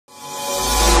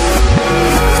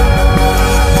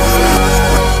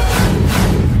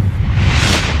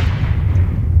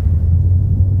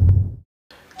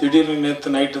திடீர்னு நேற்று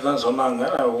நைட்டு தான் சொன்னாங்க.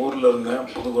 நான் ஊரில் இருந்தேன்,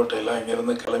 புதுக்கோட்டையில்.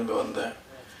 இங்கேருந்து கிளம்பி வந்தேன்.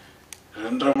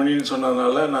 2:30 மணின்னு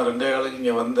சொன்னதுனால நான் 2:15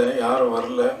 இங்கே வந்தேன். யாரும்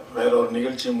வரல, வேற ஒரு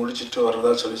நிகழ்ச்சியை முடிச்சுட்டு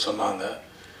வரதா சொன்னாங்க.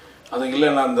 அதுக்கு இல்லை,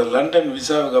 நான் இந்த லண்டன்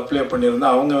விசாவுக்கு அப்ளை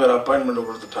பண்ணியிருந்தேன். அவங்க வேறு அப்பாயின்மெண்ட்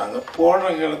கொடுத்துட்டாங்க.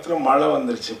 போன காலத்தில் மழை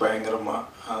வந்துருச்சு பயங்கரமாக.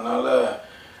 அதனால்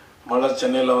மழை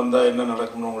சென்னையில் வந்தால் என்ன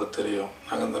நடக்கும்னு உங்களுக்கு தெரியும்.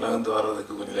 நகர்ந்து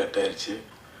வர்றதுக்கு கொஞ்சம் லேட் ஆயிடுச்சு.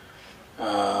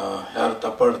 யாரும்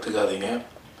தப்பாக எடுத்துக்காதீங்க.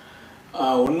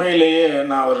 உண்மையிலேயே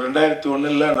நான் ஒரு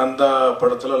 2001 நந்தா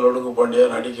படத்தில் லொடுக்கு பாண்டியா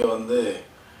நடிக்க வந்து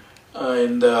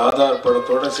இந்த ஆதார்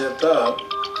படத்தோடு சேர்த்தா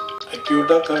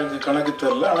அக்யூட்டாக கணக்கு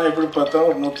தெரில. ஆனால் எப்படி பார்த்தா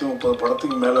ஒரு 130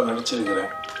 படத்துக்கு மேலே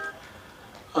நடிச்சிருக்கிறேன்.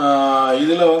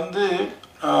 இதில் வந்து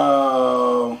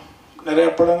நிறைய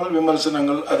படங்கள்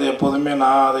விமர்சனங்கள், அது எப்போதுமே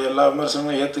நான் அதை எல்லா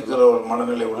விமர்சனங்களும் ஏற்றுக்கிற ஒரு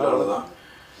மனநிலை உள்ள ஆள் தான்.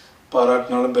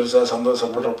 பாராட்டினாலும் பெருசாக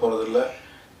சந்தோஷப்பட போகிறதில்ல,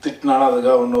 திட்டினாலும்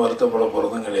அதுக்காக ஒன்றும் வருத்தப்பட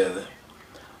போகிறதும் கிடையாது.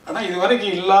 ஆனால் இது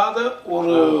வரைக்கும் இல்லாத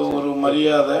ஒரு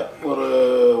மரியாதை,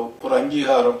 ஒரு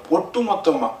அங்கீகாரம் ஒட்டு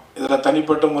மொத்தமாக. இதில்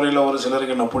தனிப்பட்ட முறையில் ஒரு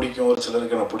சிலருக்கு என்ன பிடிக்கும், ஒரு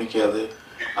சிலருக்கு என்ன பிடிக்காது.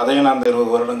 அதையும் நான் இந்த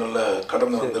 20 வருடங்களில்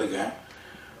கடந்து வந்திருக்கேன்.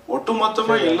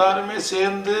 ஒட்டுமொத்தமாக எல்லாருமே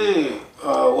சேர்ந்து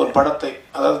ஒரு படத்தை,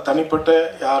 அதாவது தனிப்பட்ட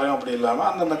யாரும் அப்படி இல்லாமல்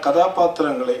அந்தந்த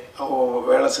கதாபாத்திரங்களை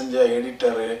வேலை செஞ்ச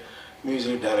editor,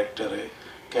 music director,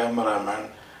 cameraman,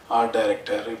 art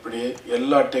director, இப்படி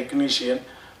எல்லா டெக்னீஷியன்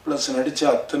ப்ளஸ் நடித்த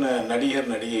அத்தனை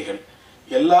நடிகர் நடிகைகள்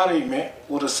எல்லாரையுமே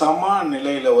ஒரு சம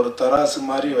நிலையில் ஒரு தராசு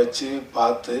மாதிரி வச்சு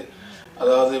பார்த்து,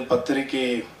 அதாவது பத்திரிகை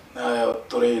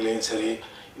துறையிலையும் சரி,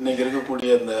 இன்றைக்கி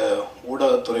இருக்கக்கூடிய இந்த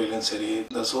ஊடகத்துறையிலையும் சரி,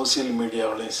 இந்த சோசியல்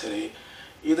மீடியாவிலையும் சரி,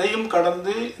 இதையும்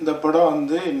கடந்து இந்த படம்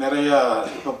வந்து நிறையா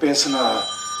இப்போ பேசின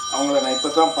அவங்கள நான்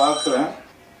இப்போ தான் பார்க்குறேன்.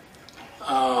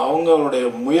 அவங்களுடைய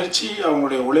முயற்சி,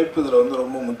 அவங்களுடைய உழைப்பு இதில் வந்து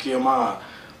ரொம்ப முக்கியமாக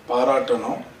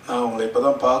பாராட்டணும். நான் அவங்கள இப்போ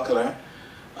தான் பார்க்குறேன்.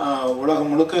 உலகம்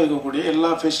முழுக்க இருக்கக்கூடிய எல்லா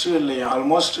ஃபெஸ்டிவல்லையும்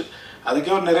ஆல்மோஸ்ட்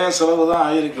அதுக்கே ஒரு நிறைய செலவு தான்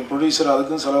ஆகிருக்கு. ப்ரொடியூசர்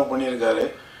அதுக்கும் செலவு பண்ணியிருக்காரு.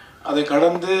 அதை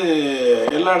கடந்து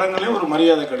எல்லா இடங்களையும் ஒரு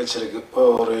மரியாதை கிடைச்சிருக்கு. இப்போ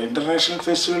ஒரு இன்டர்நேஷ்னல்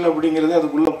ஃபெஸ்டிவல் அப்படிங்கிறது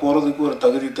அதுக்குள்ளே போகிறதுக்கு ஒரு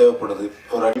தகுதி தேவைப்படுது,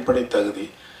 ஒரு அடிப்படை தகுதி.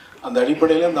 அந்த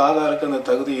அடிப்படையில் அந்த ஆதாருக்கு அந்த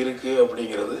தகுதி இருக்குது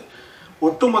அப்படிங்கிறது.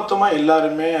 ஒட்டுமொத்தமாக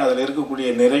எல்லாருமே அதில் இருக்கக்கூடிய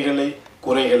நிறைகளை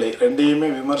குறைகளை ரெண்டையுமே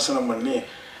விமர்சனம் பண்ணி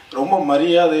ரொம்ப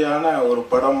மரியாதையான ஒரு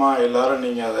படமாக எல்லாரும்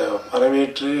நீங்கள் அதை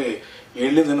வரவேற்று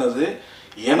எழுதினது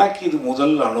எனக்கு இது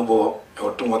முதல் அனுபவம்.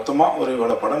 ஒட்டுமொத்தமாக ஒரு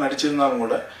இவ்வளோ படம் நடிச்சிருந்தாலும்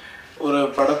கூட ஒரு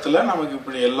படத்தில் நமக்கு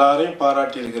இப்படி எல்லாரையும்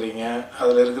பாராட்டியிருக்கிறீங்க,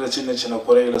 அதில் இருக்கிற சின்ன சின்ன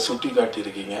குறைகளை சுட்டி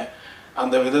காட்டியிருக்கீங்க.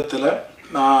 அந்த விதத்தில்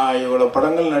நான் இவ்வளோ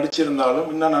படங்கள் நடிச்சிருந்தாலும்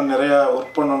இன்னும் நான் நிறையா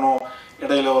ஒர்க் பண்ணணும்,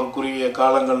 இடையில ஒரு குறுகிய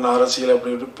காலங்கள் நான் அரசியல்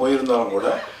அப்படி இப்படி போயிருந்தாலும் கூட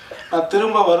நான்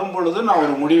திரும்ப வரும் பொழுது நான்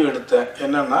ஒரு முடிவு எடுத்தேன்.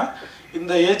 என்னென்னா,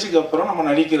 இந்த ஏஜுக்கு அப்புறம் நம்ம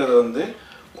நடிக்கிறது வந்து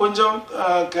கொஞ்சம்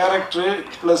கேரக்டரு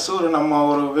ப்ளஸ் நம்ம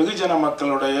ஒரு வெகுஜன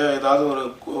மக்களுடைய ஏதாவது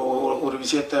ஒரு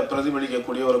விஷயத்தை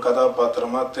பிரதிபலிக்கக்கூடிய ஒரு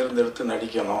கதாபாத்திரமாக தேர்ந்தெடுத்து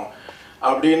நடிக்கணும்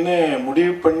அப்படின்னு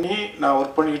முடிவு பண்ணி நான்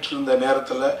ஒர்க் பண்ணிக்கிட்டு இருந்த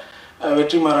நேரத்தில்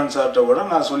வெற்றிமாறன் சார்கிட்ட கூட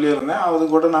நான் சொல்லியிருந்தேன். அது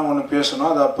கூட நாங்கள் ஒன்று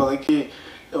பேசணும், அது அப்போதைக்கு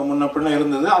முன்ன பின்ன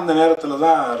இருந்தது. அந்த நேரத்தில்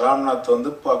தான் ராம்நாத்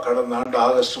வந்து கடந்த ஆண்டு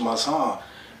ஆகஸ்ட் மாதம்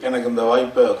எனக்கு இந்த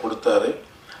வாய்ப்பை கொடுத்தாரு.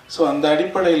 ஸோ அந்த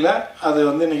அடிப்படையில் அது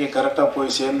வந்து நீங்கள் கரெக்டாக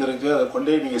போய் சேர்ந்துருக்கு, அதை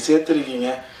கொண்டே நீங்கள் சேர்த்துருக்கீங்க.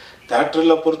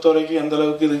 தேட்டரில் பொறுத்த வரைக்கும் எந்த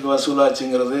அளவுக்கு இதுக்கு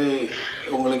வசூலாச்சுங்கிறது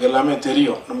உங்களுக்கு எல்லாமே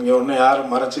தெரியும். நமக்கு ஒன்றும்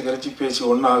யாரும் மறைச்சி கரைச்சி பேசி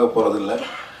ஒன்றும் ஆக போகிறதில்ல.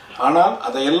 ஆனால்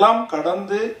அதையெல்லாம்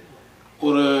கடந்து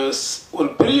ஒரு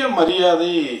பெரிய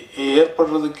மரியாதை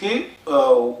ஏற்படுறதுக்கு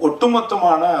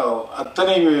ஒட்டுமொத்தமான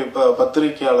அத்தனை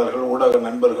பத்திரிகையாளர்கள், ஊடக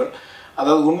நண்பர்கள்,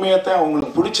 அதாவது உண்மையத்தான்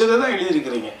அவங்களுக்கு பிடிச்சதை தான்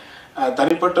எழுதியிருக்கிறீங்க.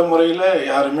 தனிப்பட்ட முறையில்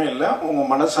யாருமே இல்லை. உங்கள்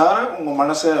மனசார உங்கள்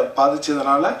மனசை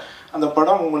பாதித்ததுனால அந்த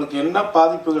படம் உங்களுக்கு என்ன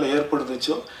பாதிப்புகளை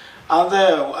ஏற்படுத்துச்சோ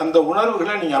அந்த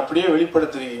உணர்வுகளை நீங்கள் அப்படியே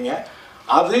வெளிப்படுத்திருக்கீங்க.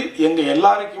 அது எங்கள்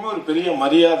எல்லாருக்குமே ஒரு பெரிய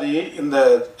மரியாதையை இந்த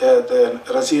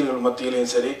ரசிகர்கள்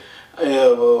மத்தியிலையும் சரி,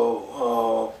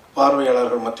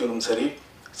 பார்வையாளர்கள் மத்தியிலும் சரி,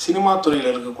 சினிமா துறையில்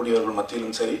இருக்கக்கூடியவர்கள்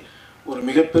மத்தியிலும் சரி, ஒரு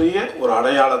மிகப்பெரிய ஒரு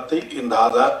அடையாளத்தை இந்த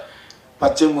ஆதார்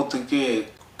பச்சை முத்துக்கு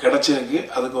கிடைச்சிருக்கு.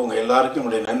 அதுக்கு உங்கள் எல்லாருக்கும்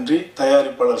என்னுடைய நன்றி.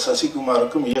 தயாரிப்பாளர்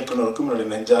சசிகுமாருக்கும் இயக்குனருக்கும் என்னுடைய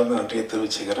நெஞ்சார்ந்த நன்றியை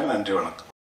தெரிவிச்சுக்கிறேன். நன்றி, வணக்கம்.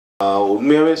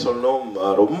 உண்மையாகவே சொல்லணும்,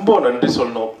 ரொம்ப நன்றி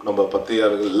சொல்லணும் நம்ம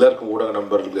பத்திரிகையாளர்கள் எல்லாருக்கும், ஊடக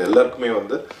நண்பர்கள் எல்லாருக்குமே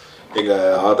வந்து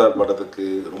எங்கள் ஆதார் படத்துக்கு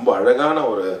ரொம்ப அழகான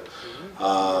ஒரு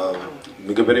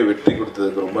மிகப்பெரிய வெற்றி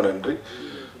கொடுத்ததுக்கு ரொம்ப நன்றி.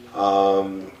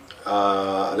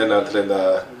 அதே நேரத்தில் இந்த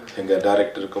எங்கள்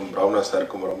டைரக்டருக்கும் ராம்நாத்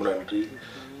சாருக்கும் ரொம்ப நன்றி.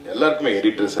 எல்லாருக்குமே,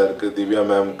 எடிட்டர் சாருக்கு, Divya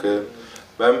மேம்க்கு,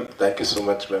 ma'am thank you so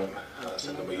much ma'am.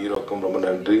 Sir நம்ம ஹீரோக்கும் ரொம்ப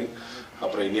நன்றி.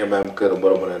 அப்புறம் இனியா மேம்க்கு ரொம்ப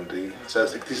ரொம்ப நன்றி.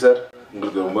 சார் சக்தி சார்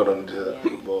உங்களுக்கு ரொம்ப நன்றி சார்.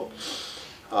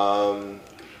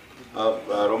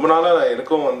 ரொம்ப நாளாக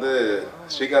எனக்கும் வந்து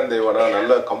ஸ்ரீகாந்த் தேவானா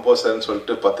நல்ல கம்போசர்னு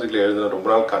சொல்லிட்டு பத்திரிகையில் எழுதின ரொம்ப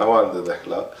நாள் கனவாக இருந்தது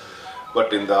ஆக்சுவலாக.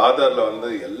 பட் இந்த ஆதாரில் வந்து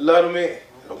எல்லாருமே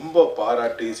ரொம்ப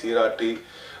பாராட்டி சீராட்டி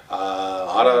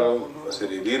ஆர்ஆரும்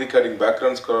சரி ரீரெக்கார்டிங்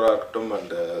பேக்ரவுண்ட் ஸ்கோராக இருக்கட்டும்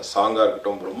அண்ட் சாங்காக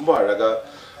இருக்கட்டும் ரொம்ப அழகாக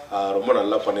ரொம்ப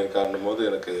நல்லா பண்ணியிருக்காருன்னும் போது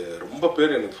எனக்கு ரொம்ப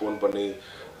பேர் எனக்கு ஃபோன் பண்ணி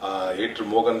ஏற்று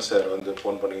மோகன் சார் வந்து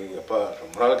ஃபோன் பண்ணி அப்பா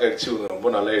ரொம்ப நாள் கழிச்சு ரொம்ப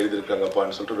நல்லா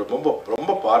எழுதியிருக்காங்கப்பான்னு சொல்லிட்டு ரொம்ப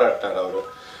ரொம்ப பாராட்டினார் அவர்.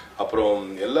 அப்புறம்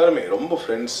எல்லாருமே ரொம்ப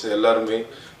ஃப்ரெண்ட்ஸ் எல்லாருமே,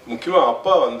 முக்கியமாக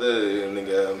அப்பா வந்து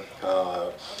நீங்கள்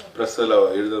ப்ரெஸ்ஸில்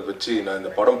எழுத வச்சு நான்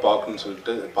இந்த படம் பார்க்கணுன்னு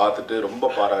சொல்லிட்டு பார்த்துட்டு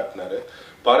ரொம்ப பாராட்டினார்.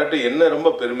 பாராட்டி என்ன ரொம்ப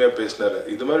பெருமையாக பேசினார்.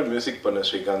 இது மாதிரி மியூசிக் பண்ண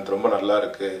ஸ்ரீகாந்த் ரொம்ப நல்லா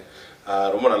இருக்கு,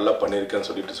 ரொம்ப நல்லா பண்ணியிருக்கேன்னு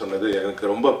சொல்லிட்டு சொன்னது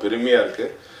எனக்கு ரொம்ப பெருமையாக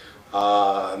இருக்குது.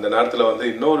 அந்த நேரத்தில் வந்து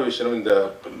இன்னொரு விஷயம்,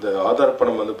 இந்த ஆதார்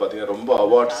படம் வந்து பார்த்தீங்கன்னா ரொம்ப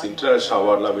அவார்ட்ஸ் இன்டர்நேஷ்னல்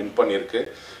அவார்ட்லாம் வின் பண்ணியிருக்கு.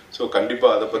 ஸோ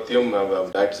கண்டிப்பாக அதை பற்றியும்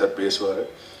டைரக்டர் சார் பேசுவார்.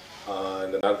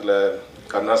 இந்த நேரத்தில்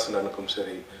கருணாஸ் அண்ணனுக்கும்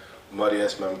சரி,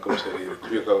 மாரியாஸ் மேமுக்கும் சரி,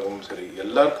 ரித்விகாவுக்கும் சரி,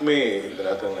 எல்லாருக்குமே இந்த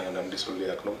நேரத்தில் நாங்கள் நன்றி சொல்லி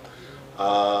ஆக்கணும்.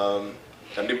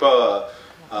 கண்டிப்பாக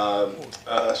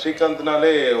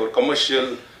ஸ்ரீகாந்த்னாலே ஒரு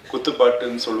கமர்ஷியல்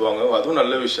குத்துப்பாட்டுன்னு சொல்லுவாங்க, அதுவும்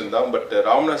நல்ல விஷயம்தான். பட்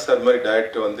ராம்நாத் சார் மாதிரி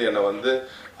டைரக்டர் வந்து என்னை வந்து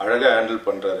அழகாக ஹேண்டில்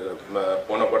பண்ணுறாரு.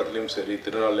 போன படத்துலையும் சரி,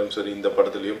 திருநாள்லையும் சரி, இந்த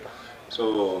படத்துலையும். ஸோ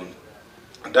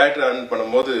டைரக்டர் ஹேண்டில்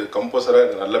பண்ணும்போது கம்போசராக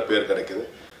எனக்கு நல்ல பேர் கிடைக்குது.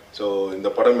 ஸோ இந்த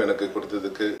படம் எனக்கு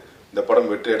கொடுத்ததுக்கு, இந்த படம்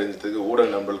வெற்றி அடைஞ்சதுக்கு ஊடக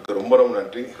நண்பர்களுக்கு ரொம்ப ரொம்ப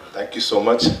நன்றி. Thank you so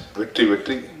much. வெற்றி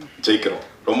வெற்றி ஜெயிக்கிறோம்.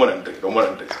 ரொம்ப நன்றி, ரொம்ப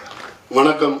நன்றி.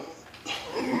 வணக்கம்.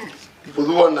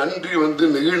 பொதுவாக நன்றி வந்து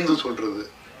நெகிழ்ந்து சொல்றது.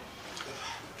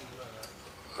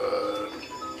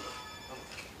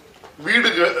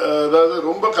 வீடுக்கு அதாவது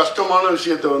ரொம்ப கஷ்டமான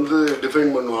விஷயத்த வந்து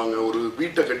டிஃபைன் பண்ணுவாங்க. ஒரு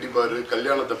வீட்டை கட்டிப்பாரு,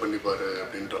 கல்யாணத்தை பண்ணிப்பாரு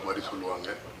அப்படின்ற மாதிரி சொல்லுவாங்க.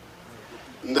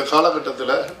 இந்த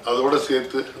காலகட்டத்தில் அதோட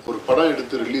சேர்த்து ஒரு படம்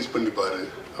எடுத்து ரிலீஸ் பண்ணிப்பாரு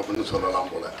அப்படின்னு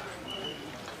சொல்லலாம் போல.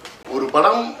 ஒரு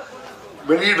படம்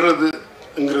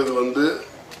வெளியிடுறதுங்கிறது வந்து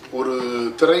ஒரு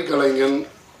திரைக்கலைஞன்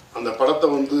அந்த படத்தை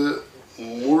வந்து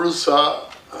முழுசா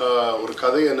ஒரு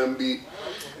கதையை நம்பி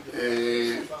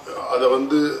அதை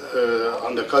வந்து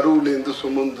அந்த கருவிலேருந்து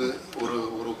சுமந்து ஒரு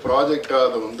ஒரு ப்ராஜெக்டாக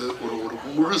அதை வந்து ஒரு ஒரு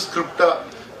முழு ஸ்கிரிப்டாக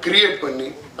கிரியேட் பண்ணி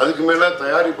அதுக்கு மேலே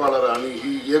தயாரிப்பாளரை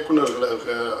அணுகி இயக்குநர்களை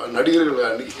நடிகர்களை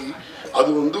அணுகி அது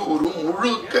வந்து ஒரு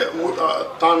முழுக்க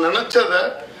தான் நினச்சதை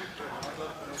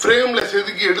ஃப்ரேமில்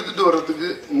செதுக்கி எடுத்துகிட்டு வர்றதுக்கு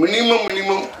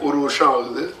மினிமம் ஒரு வருஷம்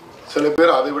ஆகுது. சில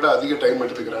பேர் அதை விட அதிக டைம்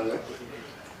எடுத்துக்கிறாங்க.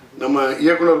 நம்ம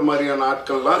இயக்குனர் மாதிரியான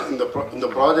ஆட்கள்லாம் இந்த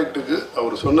ப்ராஜெக்டுக்கு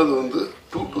அவர் சொன்னது வந்து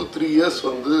 2 to 3 years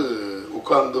வந்து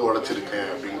உட்கார்ந்து உழைச்சிருக்கேன்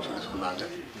அப்படின்னு சொல்லி சொன்னாங்க.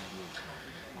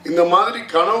 இந்த மாதிரி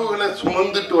கனவுகளை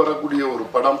சுமந்துட்டு வரக்கூடிய ஒரு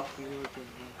படம்,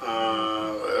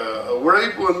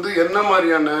 உழைப்பு வந்து என்ன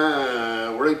மாதிரியான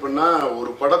உழைப்புன்னா,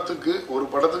 ஒரு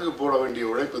படத்துக்கு போட வேண்டிய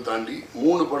உழைப்பு தாண்டி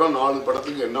 3 படம் 4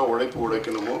 படத்துக்கு என்ன உழைப்பு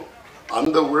உழைக்கணுமோ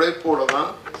அந்த உழைப்போட தான்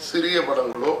சிறிய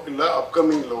படங்களோ இல்லை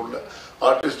அப்கமிங்கில் உள்ள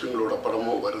ஆர்டிஸ்டுங்களோட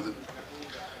படமோ வருது.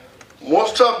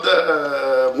 மோஸ்ட் ஆஃப் த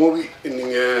மூவி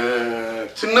நீங்கள்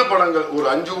சின்ன படங்கள் ஒரு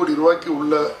 5 கோடி ரூபாய்க்கு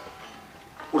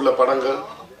உள்ள படங்கள்,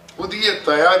 புதிய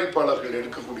தயாரிப்பாளர்கள்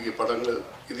எடுக்கக்கூடிய படங்கள்,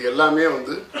 இது எல்லாமே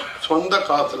வந்து சொந்த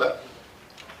காசில்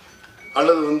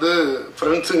அல்லது வந்து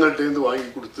ஃப்ரெண்ட்ஸுங்கள்டேருந்து வாங்கி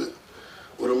கொடுத்து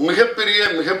ஒரு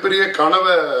மிகப்பெரிய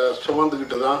கனவை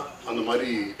சுமந்துக்கிட்டு தான் அந்த மாதிரி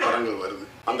படங்கள் வருது.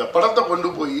 அந்த படத்தை கொண்டு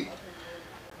போய்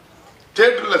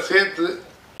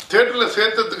தேட்டரில்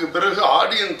சேர்த்ததுக்கு பிறகு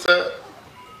ஆடியன்ஸை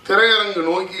திரையரங்கு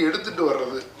நோக்கி எடுத்துட்டு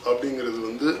வர்றது அப்படிங்கிறது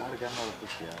வந்து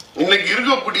இன்னைக்கு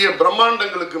இருக்கக்கூடிய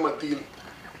பிரம்மாண்டங்களுக்கு மத்தியில்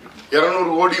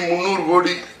 200 கோடி 300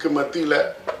 கோடிக்கு மத்தியில்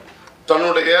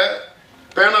தன்னுடைய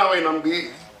பேனாவை நம்பி,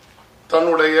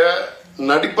 தன்னுடைய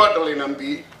நடிப்பாற்றலை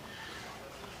நம்பி,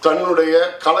 தன்னுடைய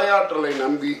கலையாற்றலை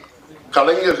நம்பி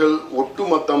கலைஞர்கள்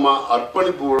ஒட்டுமொத்தமாக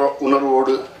அர்ப்பணிப்பு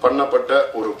உணர்வோடு பண்ணப்பட்ட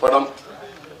ஒரு படம்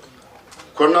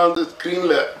கொண்டாந்து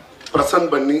ஸ்க்ரீனில்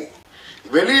ப்ரெசன்ட் பண்ணி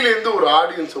வெளியிலேருந்து ஒரு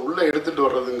ஆடியன்ஸை உள்ளே எடுத்துகிட்டு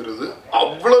வர்றதுங்கிறது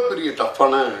அவ்வளோ பெரிய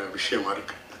டஃப்பான விஷயமா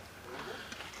இருக்கு.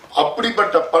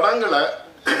 அப்படிப்பட்ட படங்களை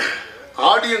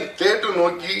ஆடியன்ஸ் தேட்டர்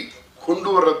நோக்கி கொண்டு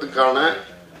வர்றதுக்கான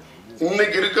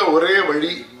இன்னைக்கு இருக்க ஒரே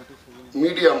வழி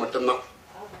மீடியா மட்டும்தான்.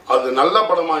 அது நல்ல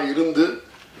படமாக இருந்து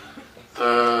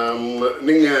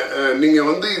நீங்கள்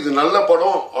வந்து இது நல்ல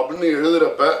படம் அப்படின்னு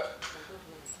எழுதுகிறப்ப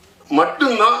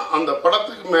மட்டும்தான் அந்த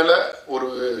படத்துக்கு மேலே ஒரு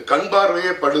கண்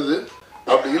பார்வையே படுது.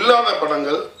 அப்படி இல்லாத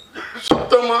படங்கள்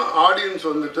சுத்தமாக ஆடியன்ஸ்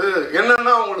வந்துட்டு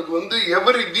என்னன்னா அவங்களுக்கு வந்து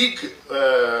எவ்ரி வீக்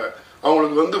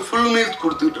அவங்களுக்கு வந்து ஃபுல் மீல்ஸ்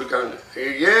கொடுத்துட்டு இருக்காங்க.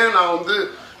 ஏன்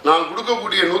நான்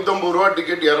கொடுக்கக்கூடிய 150 ரூபா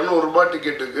டிக்கெட் 200 ரூபாய்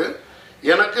டிக்கெட்டுக்கு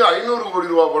எனக்கு 500 கோடி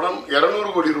ரூபா படம்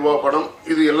 200 கோடி ரூபா படம்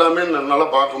இது எல்லாமே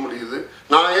என்னால் பார்க்க முடியுது.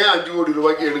 நான் ஏன் 5 கோடி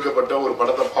ரூபாய்க்கு எடுக்கப்பட்ட ஒரு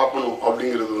படத்தை பார்க்கணும்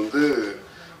அப்படிங்கிறது வந்து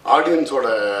ஆடியன்ஸோட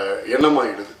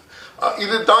எண்ணமாயிடுது.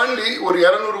 இது தாண்டி ஒரு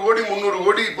 200 கோடி 300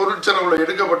 கோடி பொருட்செலவில்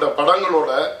எடுக்கப்பட்ட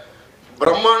படங்களோட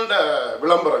பிரம்மாண்ட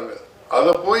விளம்பரங்கள்,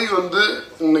 அதை போய் வந்து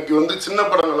இன்னைக்கு வந்து சின்ன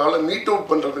படங்களால் மீட் அவுட்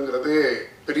பண்ணுறதுங்கிறதே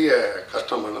பெரிய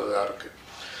கஷ்டமானதாக இருக்குது.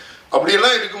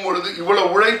 அப்படியெல்லாம் இருக்கும் பொழுது இவ்வளோ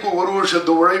உழைப்பு, ஒரு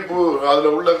வருஷத்து உழைப்பு,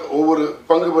 அதில் உள்ள ஒவ்வொரு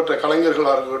பங்கு பெற்ற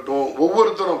கலைஞர்களாக இருக்கட்டும்,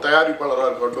 ஒவ்வொருத்தரும் தயாரிப்பாளராக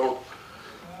இருக்கட்டும்,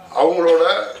 அவங்களோட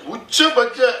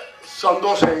உச்சபட்ச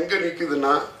சந்தோஷம் எங்கே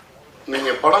நிற்குதுன்னா,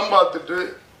 நீங்கள் படம் பார்த்துட்டு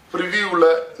ப்ரிவியூவில்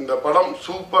இந்த படம்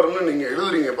சூப்பர்னு நீங்கள்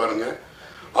எழுதுறீங்க பாருங்கள்,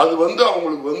 அது வந்து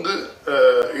அவங்களுக்கு வந்து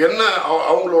என்ன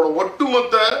அவங்களோட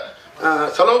ஒட்டுமொத்த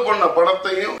செலவு பண்ண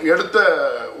படத்தையும் எடுத்த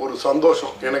ஒரு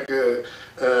சந்தோஷம். எனக்கு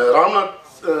ராம்நாத்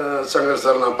சங்கர்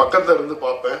சார் நான் பக்கத்தில் இருந்து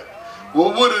பார்ப்பேன்.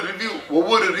 ஒவ்வொரு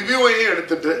ரிவ்யூவையும்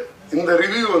எடுத்துட்டு இந்த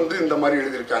ரிவ்யூ வந்து இந்த மாதிரி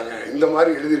எழுதியிருக்காங்க, இந்த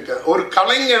மாதிரி எழுதியிருக்காங்க. ஒரு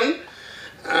கலைஞன்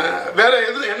வேற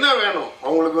எது என்ன வேணும்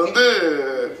அவங்களுக்கு வந்து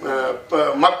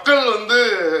மக்கள் வந்து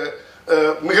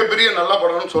மிகப்பெரிய நல்ல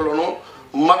படம்னு சொல்லணும்,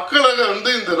 மக்களை வந்து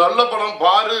இந்த நல்ல படம்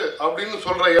பாரு அப்படின்னு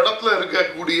சொல்ற இடத்துல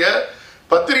இருக்கக்கூடிய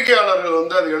பத்திரிகையாளர்கள்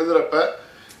வந்து அது எழுதுறப்ப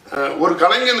ஒரு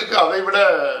கலைஞனுக்கு அதை விட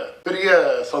பெரிய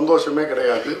சந்தோஷமே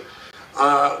கிடையாது.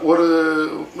 ஒரு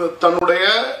தன்னுடைய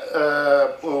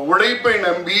உழைப்பை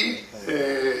நம்பி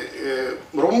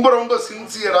ரொம்ப ரொம்ப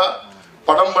சின்சியரா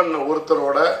படம் பண்ண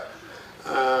ஒருத்தரோட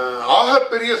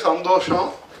ஆகப்பெரிய சந்தோஷம்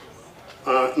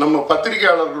நம்ம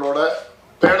பத்திரிகையாளர்களோட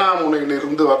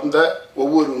பேனாமுனையிலிருந்து வந்த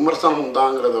ஒவ்வொரு விமர்சனம்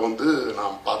தாங்கிறத வந்து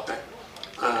நான் பார்த்தேன்.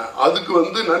 அதுக்கு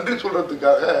வந்து நன்றி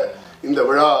சொல்றதுக்காக இந்த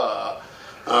விழா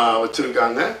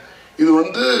வச்சிருக்காங்க. இது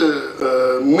வந்து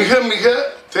மிக மிக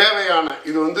தேவையான,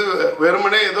 இது வந்து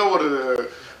வெறுமனே ஏதோ ஒரு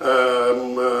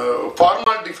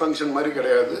ஃபார்மாலிட்டி ஃபங்க்ஷன் மாதிரி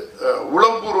கிடையாது.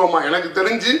 உளப்பூர்வமாக எனக்கு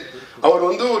தெரிஞ்சு அவர்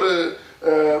வந்து ஒரு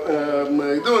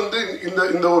இது வந்து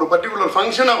இந்த ஒரு பர்டிகுலர்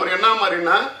ஃபங்க்ஷன் அவர் என்ன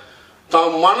மாதிரினா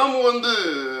தான் மனம் வந்து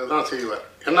தான் செய்வார்.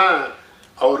 ஏன்னா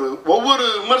அவர் ஒவ்வொரு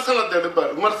விமர்சனத்தை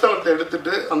எடுப்பார். விமர்சனத்தை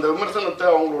எடுத்துட்டு அந்த விமர்சனத்தை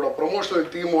அவங்களோட ப்ரொமோஷனல்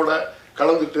டீமோட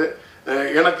கலந்துட்டு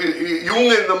எனக்கு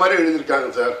இவங்க இந்த மாதிரி எழுதியிருக்காங்க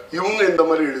சார், இவங்க இந்த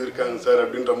மாதிரி எழுதியிருக்காங்க சார்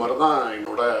அப்படின்ற மாதிரி தான்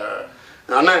என்னோட.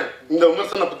 அண்ணே இந்த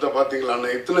விமர்சனத்தை பார்த்தீங்களாண்ணே,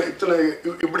 இத்தனை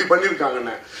இப்படி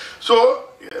பண்ணியிருக்காங்கண்ணே. ஸோ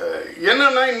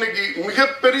என்னன்னா இன்னைக்கு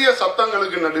மிகப்பெரிய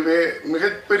சத்தங்களுக்கு நடுவே,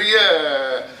 மிகப்பெரிய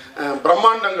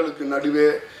பிரம்மாண்டங்களுக்கு நடுவே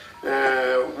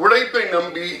உழைப்பை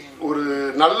நம்பி ஒரு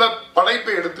நல்ல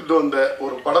படைப்பை எடுத்துட்டு வந்த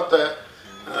ஒரு படத்தை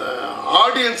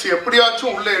ஆடியன்ஸ்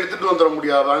எப்படியாச்சும் உள்ளே எடுத்துட்டு வந்துட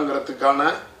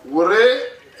முடியாதாங்கிறதுக்கான ஒரே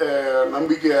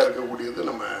நம்பிக்கையா இருக்கக்கூடியது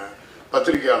நம்ம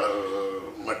பத்திரிகையாளர்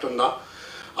மட்டும்தான்.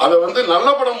 அதை வந்து நல்ல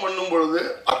படம் பண்ணும் பொழுது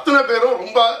அத்தனை பேரும்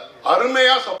ரொம்ப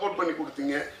அருமையா சப்போர்ட் பண்ணி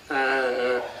கொடுத்தீங்க.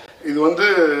 இது வந்து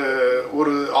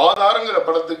ஒரு ஆதாரங்கிற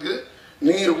படத்துக்கு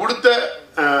நீங்க கொடுத்த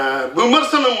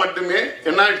விமர்சனம் மட்டுமே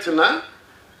என்ன ஆயிடுச்சுன்னா,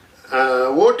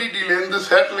 ஓடிடிலேருந்து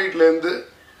சேட்டலைட்லேருந்து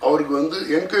அவருக்கு வந்து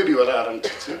என்கொயரி வர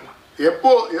ஆரம்பிச்சிச்சு.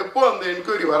 எப்போ அந்த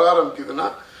என்கொயரி வர ஆரம்பிக்குதுன்னா,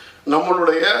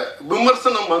 நம்மளுடைய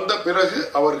விமர்சனம் வந்த பிறகு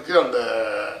அவருக்கு அந்த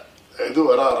இது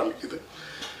வர ஆரம்பிக்குது.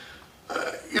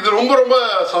 இது ரொம்ப ரொம்ப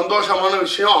சந்தோஷமான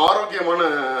விஷயம், ஆரோக்கியமான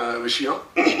விஷயம்.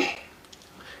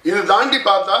 இது தாண்டி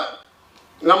பார்த்தா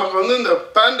நமக்கு வந்து இந்த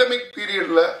பேண்டமிக்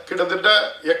பீரியட்ல கிட்டத்தட்ட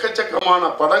எக்கச்சக்கமான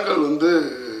படங்கள் வந்து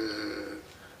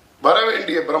வர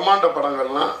வேண்டிய பிரம்மாண்ட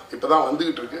படங்கள்லாம் இப்போதான்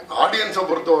வந்துகிட்டு இருக்கு. ஆடியன்ஸை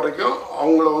பொறுத்த வரைக்கும்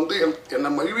அவங்கள வந்து என்னை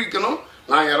மகிழ்விக்கணும்,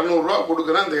 நான் 200 ரூபா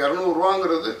கொடுக்குறேன், இந்த 200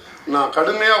 ரூபாங்கிறது நான்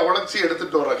கடுமையாக உழைச்சி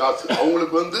எடுத்துகிட்டு வர காசு.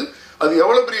 அவங்களுக்கு வந்து அது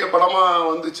எவ்வளோ பெரிய படமாக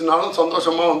வந்துச்சுனாலும்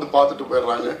சந்தோஷமாக வந்து பார்த்துட்டு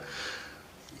போயிடுறாங்க.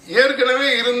 ஏற்கனவே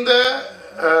இருந்த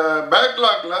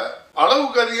பேக்லாக்ல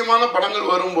அளவுக்கு அதிகமான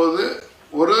படங்கள் வரும்போது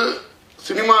ஒரு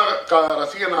சினிமா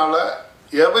ரசிகனால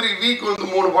எவரி வீக் வந்து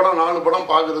 3 படம் 4 படம்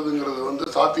பார்க்கறதுங்கிறது வந்து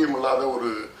சாத்தியமில்லாத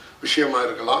ஒரு விஷயமா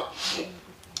இருக்கலாம்.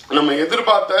 நம்ம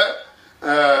எதிர்பார்த்த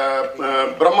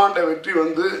பிரம்மாண்ட வெற்றி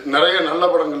வந்து நிறைய நல்ல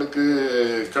படங்களுக்கு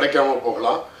கிடைக்காம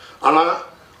போகலாம். ஆனால்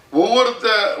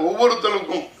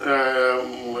ஒவ்வொருத்தருக்கும்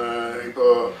இப்போ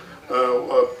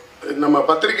நம்ம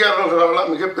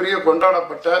பத்திரிகையாளர்களால் மிகப்பெரிய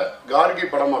கொண்டாடப்பட்ட கார்கி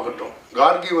படமாகட்டும்,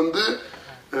 கார்கி வந்து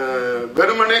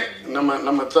வெறுமனே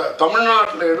நம்ம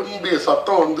தமிழ்நாட்டில் எழும்பிய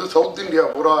சத்தம் வந்து சவுத் இந்தியா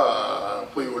பூரா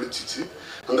போய் ஒழிச்சிச்சு.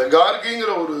 அந்த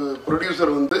கார்கிங்கிற ஒரு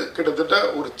ப்ரொடியூசர் வந்து கிட்டத்தட்ட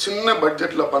ஒரு சின்ன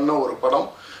பட்ஜெட்டில் பண்ண ஒரு படம்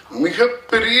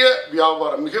மிகப்பெரிய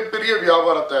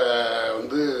வியாபாரத்தை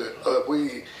வந்து அதை போய்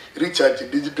ரீச் ஆச்சு.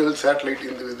 டிஜிட்டல் சேட்டலைட்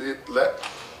இந்த விதத்தில்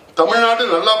தமிழ்நாடு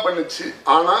நல்லா பண்ணுச்சு.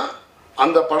 ஆனால்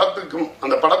அந்த படத்துக்கும்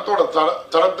அந்த படத்தோட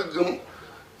தரத்துக்கும்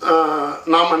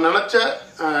நாம் நினச்ச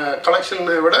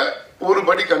கலெக்ஷனை விட ஒரு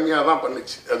படி கம்மியாக தான்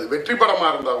பண்ணுச்சு. அது வெற்றி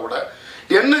படமாக இருந்தால் கூட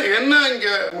என்ன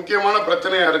இங்கே முக்கியமான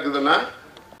பிரச்சனையாக இருக்குதுன்னா,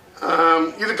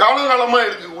 இது காலங்காலமாக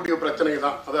இருக்கக்கூடிய பிரச்சனை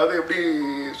தான். அதாவது எப்படி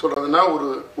சொல்கிறதுனா,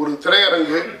 ஒரு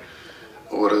திரையரங்கு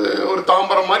ஒரு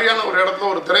தாம்பரம் மாதிரியான ஒரு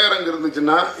இடத்துல ஒரு திரையரங்கு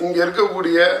இருந்துச்சுன்னா, இங்கே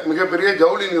இருக்கக்கூடிய மிகப்பெரிய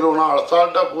ஜவுளி நிறுவனம்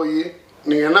அசால்ட்டாக போய்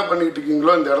நீங்கள் என்ன பண்ணிக்கிட்டு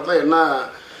இருக்கீங்களோ, இந்த இடத்துல என்ன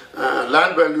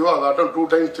லேண்ட் வேல்யூ அதாட்டம் 2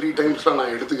 times 3 timesலாம்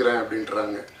நான் எடுத்துக்கிறேன்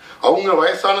அப்படின்றாங்க. அவங்க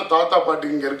வயசான தாத்தா பாட்டி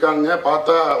இங்கே இருக்காங்க.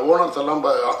 பார்த்தா ஓனர்ஸ் எல்லாம்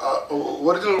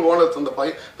ஒரிஜினல் ஓனர்ஸ் அந்த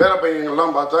பேர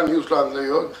பையங்கள்லாம் பார்த்தா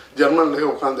நியூசிலாந்துலேயோ ஜெர்மன்லேயோ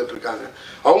உட்காந்துட்டு இருக்காங்க.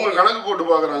 அவங்க கணக்கு போட்டு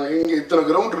பார்க்குறாங்க, இங்கே இத்தனை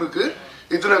கிரவுண்ட் இருக்குது,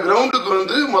 இத்தனை கிரவுண்டுக்கு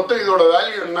வந்து மொத்தம் இதோட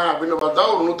வேல்யூ என்ன அப்படின்னு பார்த்தா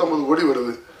ஒரு 150 கோடி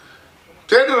வருது.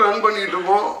 தேட்டர் ரன் பண்ணிக்கிட்டு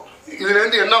இருக்கோம்,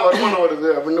 இதுலேருந்து என்ன வருமானம் வருது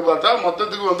அப்படின்னு பார்த்தா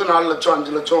மொத்தத்துக்கு வந்து 4 லட்சம்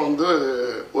 5 லட்சம் வந்து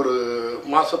ஒரு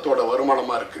மாதத்தோட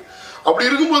வருமானமாக இருக்குது. அப்படி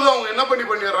இருக்கும்போது அவங்க என்ன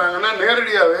பண்ணிடுறாங்கன்னா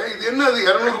நேரடியாகவே இது என்ன அது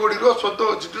 200 கோடி ரூபா சொத்தை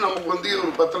வச்சுட்டு நமக்கு வந்து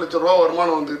ஒரு 10 லட்சம் ரூபா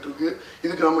வருமானம் வந்துட்டு இருக்கு,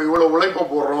 இதுக்கு நம்ம இவ்வளோ உழைப்ப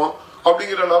போடுறோம்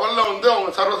அப்படிங்கிற லெவலில் வந்து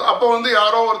அவங்க அப்போ வந்து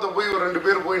யாரோ ஒருத்தர் போய் ஒரு 2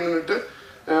 பேர் போய் நின்றுட்டு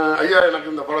ஐயா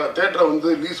எனக்கு இந்த தேட்டரை வந்து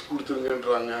லீஸ்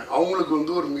கொடுத்துருங்கன்றாங்க. அவங்களுக்கு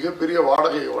வந்து ஒரு மிகப்பெரிய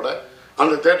வாடகையோட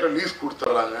அந்த தேட்டரை லீஸ்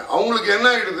கொடுத்துட்றாங்க. அவங்களுக்கு என்ன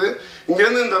ஆகிடுது,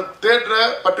 இங்கேருந்து இந்த தேட்டரை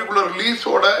பர்டிகுலர்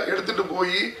லீஸோட எடுத்துகிட்டு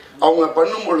போய் அவங்க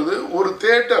பண்ணும் பொழுது ஒரு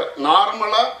தேட்டர்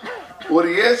நார்மலாக ஒரு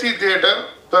ஏசி தேட்டர்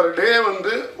பெர் டே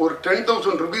வந்து ஒரு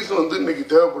 10,000 rupees வந்து இன்னைக்கு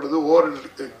தேவைப்படுது. ஓவர்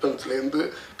எக்ஸ்பென்ஸ்லேருந்து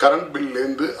கரண்ட்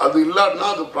பில்லேருந்து அது இல்லாட்டினா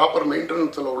அது ப்ராப்பர்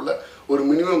மெயின்டெனன்ஸில் உள்ள ஒரு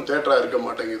மினிமம் தேட்டராக இருக்க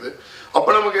மாட்டேங்குது. அப்போ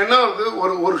நமக்கு என்ன ஆகுது,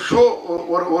 ஒரு ஷோ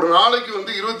ஒரு நாளைக்கு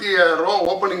வந்து 25,000 ரூபா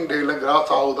ஓப்பனிங் டேயில்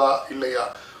கிராஸ் ஆகுதா இல்லையா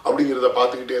அப்படிங்கிறத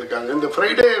பார்த்துக்கிட்டே இருக்காங்க. இந்த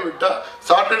ஃப்ரைடே விட்டால்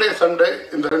சாட்டர்டே சண்டே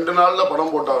இந்த 2 நாளில்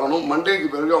படம் போட்டாகணும். மண்டேக்கு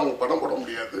பிறகு அவங்க படம் போட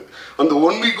முடியாது. அந்த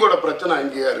 1 வீக்கோட பிரச்சனை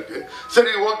அங்கேயா இருக்குது.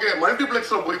 சரி ஓகே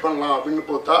மல்டிப்ளெக்ஸில் போய் பண்ணலாம் அப்படின்னு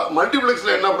பார்த்தா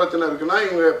மல்டிப்ளெக்ஸில் என்ன பிரச்சனை இருக்குன்னா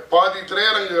இவங்க பாதி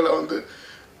திரையரங்குகளை வந்து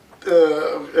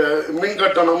மின்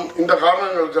கட்டணம் இந்த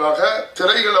காரணங்களுக்காக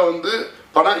திரைகளை வந்து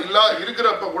படம்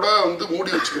இருக்கிறப்ப கூட வந்து மூடி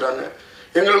வச்சுக்கிறாங்க.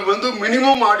 எங்களுக்கு வந்து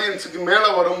மினிமம் ஆடியன்ஸுக்கு மேலே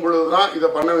வரும் பொழுது தான் இதை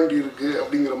பண்ண வேண்டியிருக்கு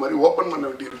அப்படிங்கிற மாதிரி ஓப்பன் பண்ண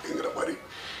வேண்டியிருக்குங்கிற மாதிரி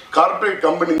கார்பரேட்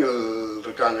கம்பெனிகள்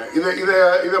இருக்காங்க.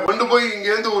 இதை கொண்டு போய்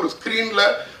இங்கேருந்து ஒரு ஸ்க்ரீனில்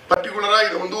பர்டிகுலராக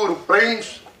இதை வந்து ஒரு பிரைம்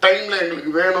டைமில்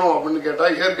எங்களுக்கு வேணும் அப்படின்னு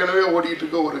கேட்டால் ஏற்கனவே ஓடிட்டு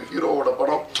இருக்க ஒரு ஹீரோவோட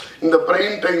படம் இந்த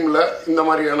பிரைம் டைமில் இந்த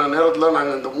மாதிரியான நேரத்தில்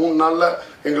நாங்கள் இந்த 3 நாளில்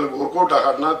எங்களுக்கு ஒர்க் அவுட்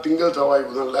ஆகாதுன்னா திங்கள் செவ்வாய்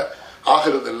புதனில்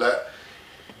ஆகிறது இல்லை.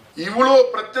 இவ்வளோ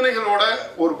பிரச்சனைகளோட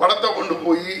ஒரு படத்தை கொண்டு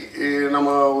போய்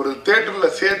நம்ம ஒரு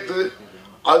தேட்டரில் சேர்த்து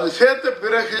அது சேர்த்த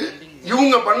பிறகு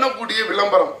இவங்க பண்ணக்கூடிய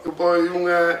விளம்பரம் இப்போ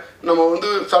இவங்க நம்ம வந்து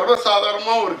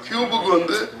சர்வசாதாரணமாக ஒரு கியூபுக்கு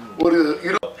வந்து ஒரு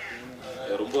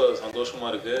ரொம்ப சந்தோஷமா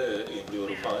இருக்கு. இப்படி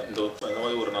ஒரு இந்த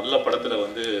மாதிரி ஒரு நல்ல படத்துல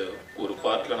வந்து ஒரு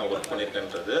பார்ட்ல நான் ஒர்க்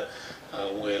பண்ணியிருக்கேன்றது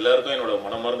உங்க எல்லாருக்கும் என்னோட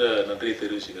மனமார்ந்த நன்றியை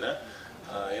தெரிவிச்சுக்கிறேன்.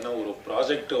 ஏன்னா ஒரு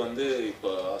ப்ராஜெக்ட் வந்து இப்போ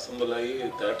அசம்பிள் ஆகி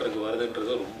தேட்டருக்கு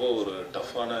வருதுன்றது ரொம்ப ஒரு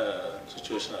டஃப்பான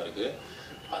சுச்சுவேஷனாக இருக்குது.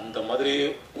 அந்த மாதிரி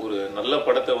ஒரு நல்ல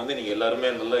படத்தை வந்து நீங்கள் எல்லாருமே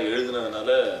நல்லா எழுதுனதுனால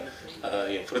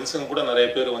என் ஃப்ரெண்ட்ஸுங்க கூட நிறைய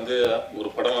பேர் வந்து ஒரு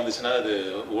படம் வந்துச்சுன்னா அது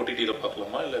ஓடிடியில்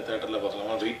பார்க்கலாமா இல்லை தேட்டரில்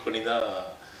பார்க்கலாமா வெயிட் பண்ணி தான்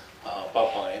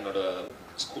பார்ப்பாங்க என்னோட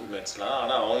ஸ்கூல்மேட்ஸ்லாம்.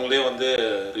 ஆனால் அவங்களே வந்து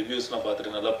ரிவ்யூஸ்லாம்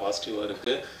பார்த்துட்டு நல்லா பாசிட்டிவாக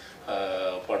இருக்குது,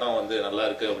 படம் வந்து நல்லா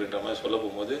இருக்குது அப்படின்ற மாதிரி சொல்ல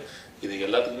போகும்போது இது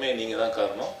எல்லாத்துக்குமே நீங்கள் தான்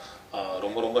காரணம்.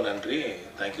 ரொம்ப ரொம்ப நன்றி.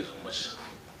 Thank you so much.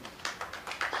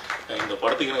 இந்த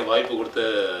படத்துக்கு எனக்கு வாய்ப்பு கொடுத்த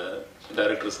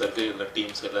டைரக்டர் சாருக்கு இந்த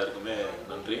டீம்ஸ் எல்லாருக்குமே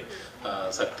நன்றி.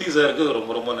 சக்தி சாருக்கு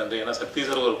ரொம்ப ரொம்ப நன்றி. ஏன்னா சக்தி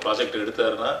சார் ஒரு ப்ராஜெக்ட்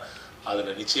எடுத்தாருன்னா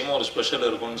அதில் நிச்சயமாக ஒரு ஸ்பெஷல்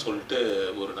இருக்கும்னு சொல்லிட்டு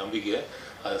ஒரு நம்பிக்கை.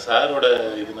 அது சாரோட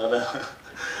இதனால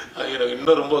எனக்கு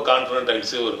இன்னும் ரொம்ப கான்ஃபிடென்ட்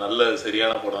ஆகிடுச்சு, ஒரு நல்ல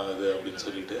சரியான படம் அது அப்படின்னு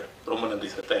சொல்லிட்டு. ரொம்ப நன்றி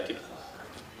சார். தேங்க்யூ.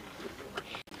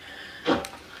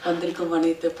 வந்திருக்கும்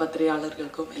அனைத்து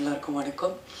பத்திரிகையாளர்களுக்கும் எல்லாருக்கும்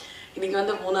வணக்கம். இன்றைக்கி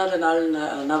வந்து 3வது நாள்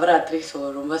நவராத்திரி. ஸோ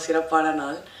ரொம்ப சிறப்பான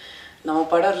நாள். நம்ம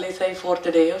படம் ரிலீஸ் ஆகி 4th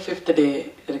டேயோ 5th டே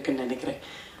இருக்குன்னு நினைக்கிறேன்.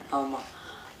 ஆமாம்,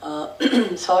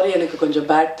 சாரி எனக்கு கொஞ்சம்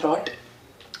பேட் த்ராட்.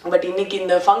 பட் இன்றைக்கி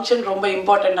இந்த ஃபங்க்ஷன் ரொம்ப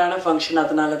இம்பார்ட்டண்ட்டான ஃபங்க்ஷன்,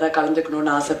 அதனால தான்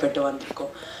கலந்துக்கணுன்னு ஆசைப்பட்டு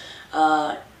வந்திருக்கோம்.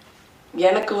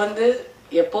 எனக்கு வந்து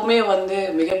எப்போவுமே வந்து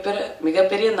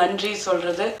மிகப்பெரிய நன்றி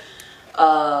சொல்கிறது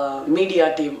மீடியா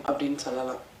டீம் அப்படின்னு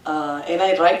சொல்லலாம். ஏன்னா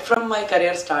right from my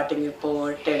career starting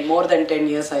இப்போது more than 10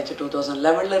 years ஆயிடுச்சு.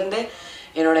 2011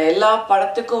 என்னோட எல்லா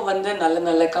படத்துக்கும் வந்து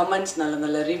நல்ல கமெண்ட்ஸ்,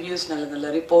 நல்ல ரிவ்யூஸ், நல்ல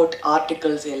ரிப்போர்ட்,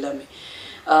 ஆர்டிகல்ஸ் எல்லாமே.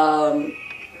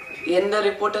 எந்த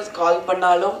ரிப்போர்ட்டர்ஸ் கால்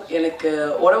பண்ணாலும் எனக்கு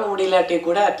உடம்பு முடியலாட்டி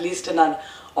கூட அட்லீஸ்ட் நான்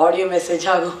ஆடியோ மெசேஜ்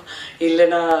ஆகும்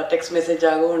இல்லைன்னா டெக்ஸ்ட் மெசேஜ்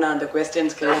ஆகும், நான் அந்த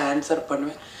குவெஸ்டன்ஸ்க்கெல்லாம் ஆன்சர்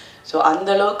பண்ணுவேன். ஸோ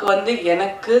அந்தளவுக்கு வந்து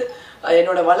எனக்கு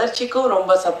என்னோடய வளர்ச்சிக்கும்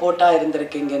ரொம்ப சப்போர்ட்டாக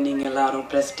இருந்திருக்கீங்க நீங்கள் எல்லாரும்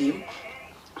ப்ரெஸ் டீம்.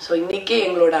 ஸோ இன்றைக்கி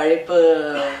எங்களோட அழைப்பு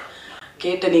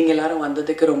கேட்டு நீங்கள் எல்லாரும்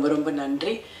வந்ததுக்கு ரொம்ப ரொம்ப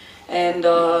நன்றி. அண்ட்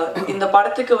இந்த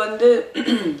படத்துக்கு வந்து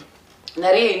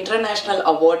நிறைய இன்டர்நேஷ்னல்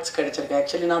அவார்ட்ஸ் கிடச்சிருக்கு.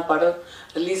 ஆக்சுவலி நான் படம்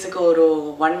ரிலீஸுக்கு ஒரு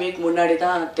 1 week முன்னாடி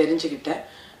தான் தெரிஞ்சுக்கிட்டேன்.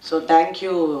 So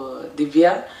thank you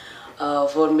Divya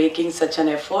for making such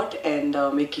an effort and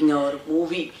making our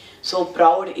movie so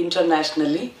proud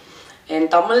internationally. என்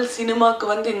தமிழ் சினிமாவுக்கு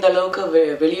வந்து இந்த அளவுக்கு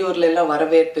வெளியூர்ல எல்லாம்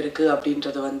வரவேற்பு இருக்குது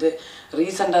அப்படின்றது வந்து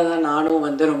ரீசெண்டாக தான் நானும்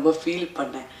வந்து ரொம்ப ஃபீல்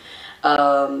பண்ணேன்.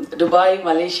 துபாய்,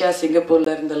 மலேசியா, சிங்கப்பூர்ல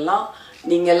இருந்தெல்லாம்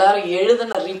நீங்கள் எல்லாரும்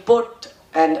எழுதின ரிப்போர்ட்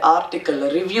அண்ட் ஆர்டிக்கல்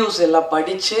ரிவ்யூஸ் எல்லாம்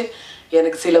படித்து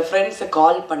எனக்கு சில ஃப்ரெண்ட்ஸை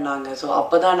கால் பண்ணாங்க. ஸோ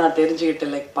அப்போ தான் நான்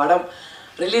தெரிஞ்சுக்கிட்டேன், லைக் படம்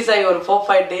ரிலீஸ் ஆகி ஒரு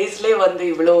 4-5 டேஸ்லேயே வந்து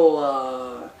இவ்வளோ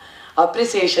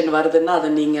அப்ரிசியேஷன் வருதுன்னா அது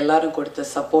நீங்கள் எல்லாரும் கொடுத்த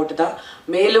சப்போர்ட் தான்.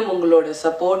 மேலும் உங்களோட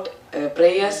சப்போர்ட்,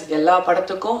 ப்ரேயர்ஸ் எல்லா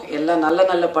படத்துக்கும், எல்லா நல்ல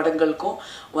நல்ல படங்களுக்கும்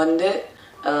வந்து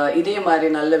இதே மாதிரி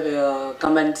நல்ல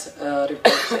கமெண்ட்ஸ்,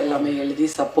 ரிப்போர்ட்ஸ் எல்லாமே எழுதி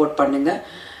சப்போர்ட் பண்ணுங்கள்.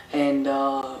 அண்ட்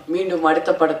மீண்டும்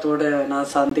அடுத்த படத்தோடு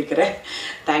நான் சந்திக்கிறேன்.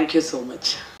 Thank you so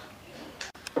much.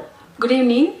 Good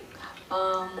evening.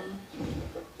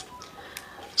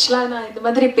 ஆக்சுவலாக நான் இந்த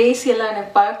மாதிரி பேசியெல்லாம்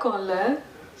எனக்கு பழக்கம் இல்லை.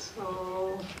 ஸோ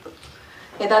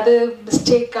ஏதாவது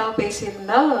மிஸ்டேக்காக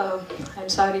பேசியிருந்தா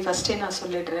ஐம் சாரி, ஃபஸ்ட்டே நான்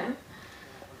சொல்லிடுறேன்.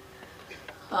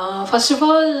 ஃபர்ஸ்ட் ஆஃப்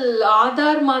ஆல்,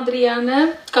 ஆதார் மாதிரியான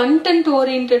கண்டென்ட்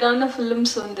ஓரியன்டான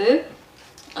ஃபிலிம்ஸ் வந்து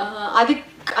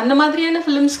அதுக்கு அந்த மாதிரியான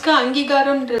ஃபிலிம்ஸ்க்கு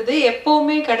அங்கீகாரம்ன்றது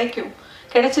எப்போவுமே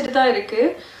கிடைச்சிட்டு தான் இருக்குது.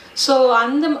 ஸோ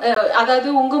அந்த அதாவது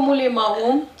உங்கள்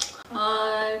மூலியமாகவும்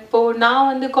இப்போது நான்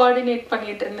வந்து கோஆர்டினேட்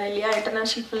பண்ணிகிட்டு இருந்தேன் இல்லையா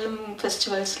இன்டர்நேஷ்னல் ஃபிலிம்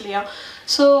ஃபெஸ்டிவல்ஸ் இல்லையா.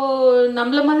 ஸோ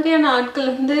நம்மள மாதிரியான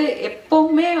ஆட்கள் வந்து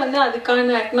எப்போவுமே வந்து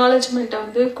அதுக்கான அக்னாலஜ்மெண்ட்டை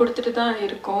வந்து கொடுத்துட்டு தான்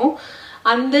இருக்கோம்.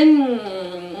 And then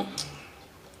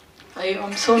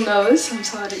I'm so nervous, I'm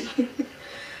sorry.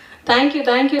 Thank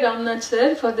you Ramnath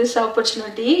sir for this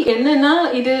opportunity. என்னன்னா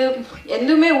இது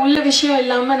எதுவுமே உள்ள விஷயம்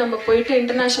இல்லாமல் நம்ம போயிட்டு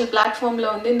இன்டர்நேஷ்னல் பிளாட்ஃபார்மில்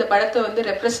வந்து இந்த படத்தை வந்து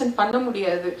ரெப்ரசன்ட் பண்ண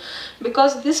முடியாது.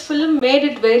 Because this film made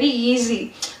it very easy.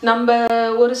 நம்ம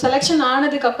ஒரு செலெக்ஷன்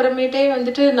ஆனதுக்கு அப்புறமேட்டே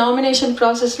வந்துட்டு நாமினேஷன்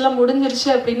ப்ராசஸ்லாம் முடிஞ்சிருச்சு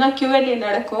அப்படின்னா Q&A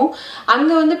நடக்கும்.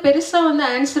 அங்கே வந்து பெருசாக வந்து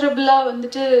ஆன்சரபிளாக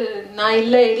வந்துட்டு நான்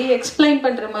இல்லை எதையும் எக்ஸ்பிளைன்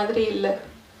பண்ணுற மாதிரி இல்லை.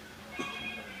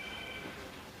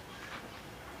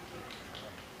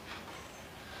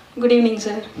 Good evening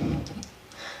sir.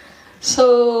 ஸோ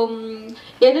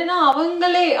என்னன்னா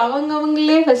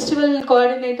அவங்களே ஃபெஸ்டிவல்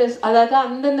கோஆர்டினேட்டர்ஸ், அதாவது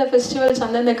அந்தந்த ஃபெஸ்டிவல்ஸ்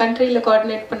அந்தந்த கண்ட்ரியில்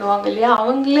கோஆர்டினேட் பண்ணுவாங்க இல்லையா,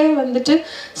 அவங்களே வந்துட்டு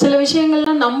சில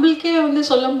விஷயங்கள்லாம் நம்மளுக்கே வந்து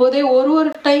சொல்லும் போதே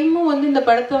ஒரு டைமும் வந்து இந்த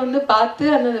படத்தை வந்து பார்த்து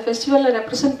அந்தந்த ஃபெஸ்டிவலில்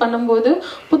ரெப்ரசன்ட் பண்ணும்போது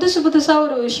புதுசாக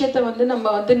ஒரு விஷயத்த வந்து நம்ம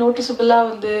வந்து நோட்டிசபிளாக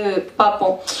வந்து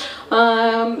பார்ப்போம்.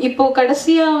 இப்போது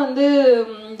கடைசியாக வந்து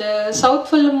இந்த சவுத்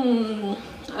ஃபிலிம்,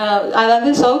 அதாவது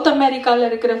சவுத் அமெரிக்காவில்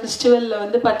இருக்கிற ஃபெஸ்டிவலில்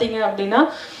வந்து பார்த்தீங்க அப்படின்னா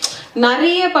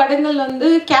நிறைய படங்கள் வந்து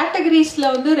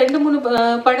கேட்டகரிஸில் வந்து 2-3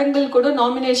 படங்கள் கூட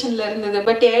நாமினேஷனில் இருந்தது.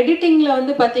 பட் எடிட்டிங்கில்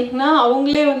வந்து பார்த்தீங்கன்னா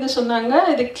அவங்களே வந்து சொன்னாங்க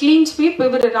இது க்ளீன் ஸ்வீப்,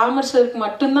 இவர் ராமர் சருக்கு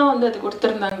மட்டும்தான் வந்து அது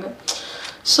கொடுத்துருந்தாங்க.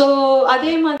 ஸோ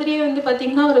அதே மாதிரியே வந்து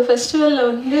பார்த்திங்கன்னா ஒரு ஃபெஸ்டிவலில்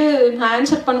வந்து நான்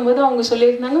ஆன்சர் பண்ணும்போது அவங்க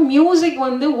சொல்லியிருந்தாங்க மியூசிக்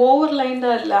வந்து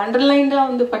ஓவர்லைன்டாக இல்லை அண்டர்லைன்டாக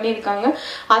வந்து பண்ணியிருக்காங்க,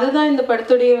 அதுதான் இந்த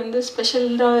படத்துடைய வந்து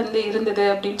ஸ்பெஷலாக வந்து இருந்தது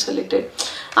அப்படின்னு சொல்லிட்டு.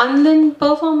 அண்ட் தென்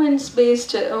பெர்ஃபார்மன்ஸ்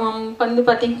பேஸ்டு வந்து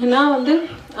பார்த்திங்கன்னா வந்து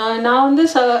நான் வந்து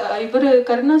இவர்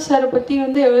கருணாஸ் சாரை பற்றி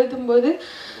வந்து எழுதும்போது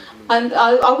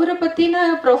அவரை பற்றின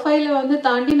ப்ரொஃபைலை வந்து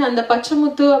தாண்டி நான் அந்த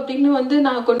பச்சைமுத்து அப்படின்னு வந்து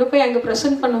நான் கொண்டு போய் அங்கே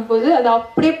ப்ரெசென்ட் பண்ணும்போது அது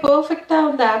அப்படியே பர்ஃபெக்டாக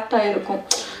வந்து ஆக்ட் ஆகிருக்கும்.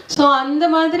 ஸோ அந்த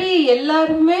மாதிரி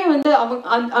எல்லாருமே வந்து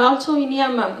ஆல்சோ இனியா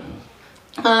மேம்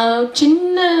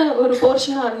சின்ன ஒரு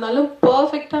போர்ஷனாக இருந்தாலும்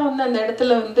பர்ஃபெக்டாக வந்து அந்த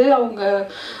இடத்துல வந்து அவங்க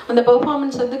அந்த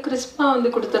பெர்ஃபார்மன்ஸ் வந்து கிறிஸ்பாக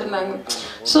வந்து கொடுத்துருந்தாங்க.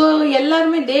 ஸோ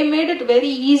எல்லாருமே they made it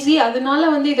very easy. அதனால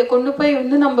வந்து இதை கொண்டு போய்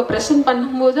வந்து நம்ம ப்ரெசென்ட்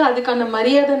பண்ணும்போது அதுக்கான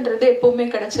மரியாதைன்றது எப்போவுமே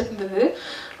கிடச்சிருந்தது.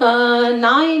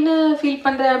 நான் என்ன ஃபீல்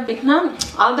பண்ணுறேன் அப்படின்னா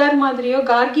ஆதார் மாதிரியோ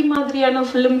கார்கி மாதிரியான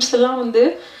ஃபிலிம்ஸ் எல்லாம் வந்து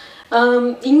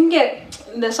இங்கே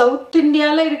இந்த சவுத்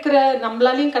இந்தியாவில் இருக்கிற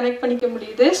நம்மளாலையும் கனெக்ட் பண்ணிக்க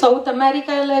முடியுது, சவுத்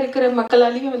அமெரிக்காவில் இருக்கிற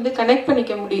மக்களாலையும் வந்து கனெக்ட்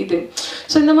பண்ணிக்க முடியுது.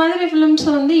 ஸோ இந்த மாதிரி ஃபிலிம்ஸ்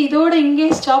வந்து இதோட இங்கே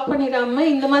ஸ்டாப் பண்ணிடாமல்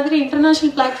இந்த மாதிரி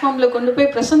இன்டர்நேஷ்னல் பிளாட்ஃபார்மில் கொண்டு போய்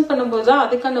ப்ரெசென்ட் பண்ணும்போது தான்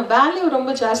அதுக்கான வேல்யூ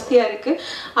ரொம்ப ஜாஸ்தியாக இருக்குது.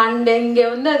 அண்ட் இங்கே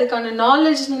வந்து அதுக்கான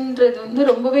நாலேஜ்ன்றது வந்து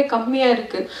ரொம்பவே கம்மியாக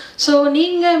இருக்குது. ஸோ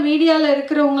நீங்கள் மீடியாவில்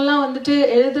இருக்கிறவங்கலாம் வந்துட்டு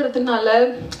எழுதுறதுனால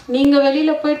நீங்கள்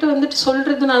வெளியில் போயிட்டு வந்துட்டு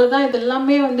சொல்கிறதுனால தான் இது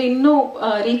எல்லாமே வந்து இன்னும்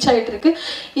ரீச் ஆகிட்டு இருக்கு.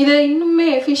 இதை இன்னுமே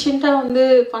எஃபிஷியண்ட்டாக வந்து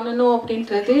பண்ணணும்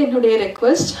அப்படின்றது என்னுடைய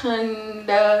request. And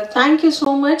thank you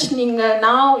so much.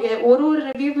 நான் ஒரு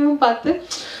ரிவ்யூவையும் பார்த்து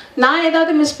நான்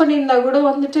ஏதாவது மிஸ் பண்ணியிருந்தா கூட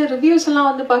வந்துட்டு ரிவ்யூஸ் எல்லாம்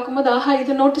வந்து பார்க்கும்போது ஆஹா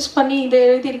இதை நோட்டீஸ் பண்ணி இதை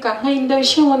எழுதியிருக்காங்க, இந்த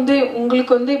விஷயம் வந்து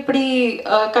உங்களுக்கு வந்து இப்படி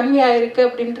கன்வே ஆயிருக்கு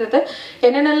அப்படின்றத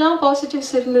என்னென்னலாம்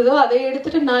பாசிட்டிவ்ஸ் இருந்ததோ அதை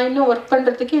எடுத்துட்டு நான் இன்னும் ஒர்க்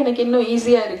பண்ணுறதுக்கு எனக்கு இன்னும்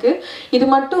ஈஸியாக இருக்குது. இது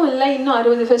மட்டும் இல்லை, இன்னும்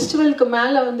 60 ஃபெஸ்டிவலுக்கு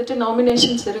மேலே வந்துட்டு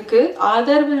நாமினேஷன்ஸ் இருக்குது.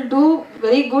 Aadhaar will do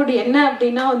very good. என்ன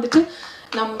அப்படின்னா வந்துட்டு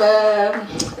நம்ம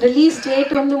ரிலீஸ் டேட்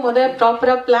வந்து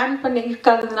ப்ராப்பராக பிளான்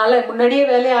பண்ணியிருக்காததுனால முன்னாடியே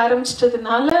வேலையை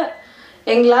ஆரம்பிச்சிட்டதுனால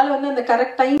எங்களால் வந்து அந்த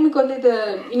கரெக்ட் டைமுக்கு வந்து இது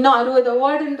இன்னும் 60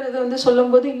 அவார்டுன்றது வந்து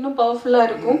சொல்லும் போது இன்னும் பவர்ஃபுல்லாக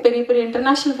இருக்கும். பெரிய பெரிய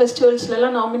இன்டர்நேஷ்னல்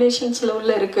ஃபெஸ்டிவல்ஸ்லாம் நாமினேஷன்ஸில்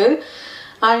உள்ள இருக்குது.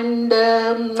 அண்ட்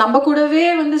நம்ம கூடவே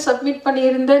வந்து சப்மிட்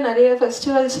பண்ணியிருந்த நிறைய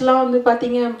ஃபெஸ்டிவல்ஸ்லாம் வந்து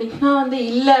பார்த்தீங்க அப்படின்னா வந்து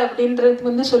இல்லை அப்படின்றது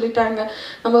வந்து சொல்லிட்டாங்க.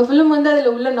 நம்ம ஃபிலிம் வந்து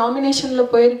அதில் உள்ள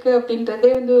நாமினேஷனில் போயிருக்கு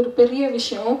அப்படின்றதே வந்து ஒரு பெரிய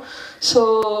விஷயம். ஸோ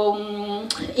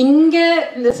இங்கே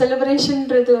இந்த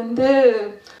செலிப்ரேஷன்றது வந்து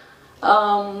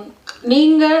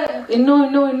நீங்கள்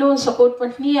இன்னும் சப்போர்ட்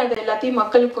பண்ணி அதை எல்லாத்தையும்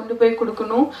மக்களுக்கு கொண்டு போய்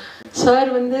கொடுக்கணும். சார்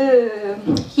வந்து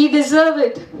he deserve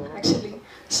it actually.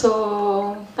 So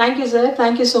thank you sir,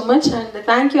 thank you so much. And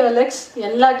thank you Alex,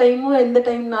 எல்லா டைமும் எந்த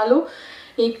டைம்னாலும்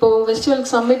இப்போது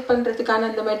ஃபெஸ்டிவலுக்கு சப்மிட் பண்ணுறதுக்கான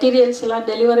அந்த மெட்டீரியல்ஸ் எல்லாம்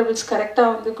டெலிவரபிள்ஸ்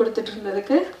கரெக்டாக வந்து கொடுத்துட்டு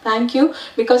இருந்ததுக்கு thank you.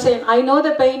 Because I know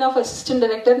the pain of assistant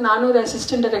director. நானும் ஒரு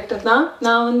அசிஸ்டன்ட் டைரக்டர் தான்.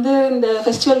 நான் வந்து இந்த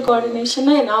ஃபெஸ்டிவல்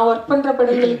கோஆர்டினேஷனை நான் ஒர்க் பண்ணுற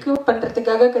படங்களுக்கு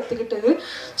பண்ணுறதுக்காக கற்றுக்கிட்டது.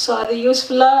 ஸோ அது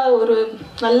யூஸ்ஃபுல்லாக ஒரு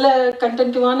நல்ல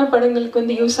கண்டென்டிவான படங்களுக்கு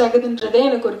வந்து யூஸ் ஆகுதுன்றதே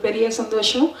எனக்கு ஒரு பெரிய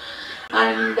சந்தோஷம்.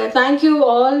 And thank you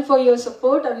all for your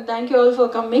support and thank you all for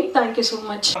coming. Thank you so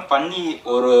much. பண்ணி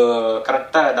ஒரு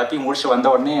கரெக்டாக டப்பிங் முடிச்சு வந்த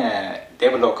உடனே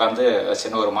டேபிளில் உட்காந்து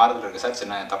சின்ன ஒரு மாறுதல் இருக்குது சார்,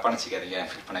 சின்ன தப்பாக நினச்சிக்காதீங்க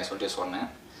ஃபீல் பண்ண சொல்லிட்டு சொன்னேன்.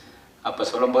 அப்போ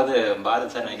சொல்லும்போது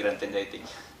பாரத் சார் நினைக்கிறேன் தெரிஞ்ச ஐ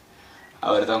திங்க்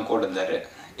அவர் தான் கூட இருந்தார்.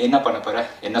 என்ன பண்ண போகிற,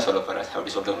 என்ன சொல்ல போகிற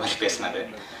அப்படி சொல்கிற மாதிரி பேசினார்.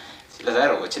 இல்லை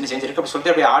சார் ஒரு சின்ன சேஞ்ச் இருக்குது அப்படி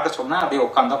சொல்லிட்டு அப்படியே ஆர்டர் சொன்னால் அப்படியே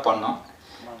உட்காந்து தான் பண்ணோம்.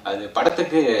 அது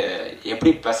படத்துக்கு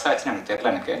எப்படி ப்ளஸ் ஆச்சுன்னு எனக்கு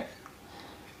தெரியல. எனக்கு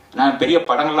நான் பெரிய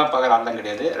படங்கள்லாம் பார்க்குற ஆளும்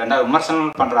கிடையாது, ரெண்டாவது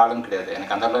விமர்சனம் பண்ணுற ஆளும் கிடையாது.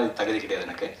 எனக்கு அந்த அளவு தகுதி கிடையாது.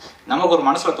 எனக்கு நமக்கு ஒரு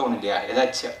மனசில் தோணும் இல்லையா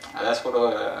ஏதாச்சும், அதாச்சும் ஒரு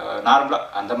நார்மலாக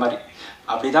அந்த மாதிரி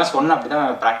அப்படி தான் சொன்னேன். அப்படி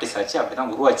தான் ப்ராக்டிஸ் ஆச்சு, அப்படி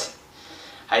தான் உருவாச்சு.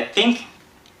 ஐ திங்க்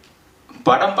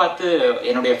படம் பார்த்து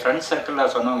என்னுடைய ஃப்ரெண்ட்ஸ்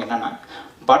சர்க்கிளில் சொன்னவங்க என்னென்னா,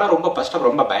 படம் ரொம்ப ஃபர்ஸ்ட் ஆஃப்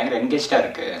ரொம்ப பயங்கர என்கேஜாக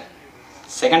இருக்குது,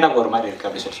 செகண்ட் ஆஃப் ஒரு மாதிரி இருக்குது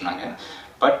அப்படி சொல்லி சொன்னாங்க.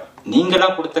 பட்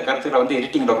நீங்களாம் கொடுத்த கருத்துக்களை வந்து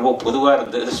எடிட்டிங்கில் ரொம்ப பொதுவாக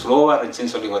இருந்தது, ஸ்லோவாக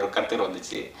இருந்துச்சுன்னு சொல்லி ஒரு கருத்துக்கள்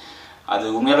வந்துச்சு. அது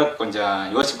உண்மையில கொஞ்சம்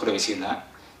யோசிக்கக்கூடிய விஷயம் தான்.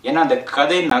 ஏன்னா அந்த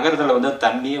கதை நகரத்தில் வந்து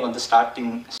தண்ணியே வந்து ஸ்டார்டிங்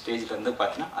ஸ்டேஜில் வந்து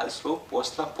பார்த்தீங்கன்னா அது ஸ்லோ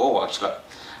போஸ்ட் தான் போகும். ஆக்சுவலாக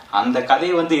அந்த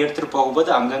கதையை வந்து எடுத்துகிட்டு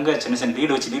போகும்போது அங்கங்கே சின்ன சின்ன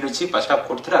லீடு வச்சு ஃபர்ஸ்ட் ஆஃப்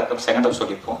கொடுத்துட்டு அதுக்கப்புறம் செகண்ட் ஆஃப்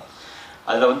சொல்லியிருப்போம்.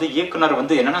 அதில் வந்து இயக்குனர்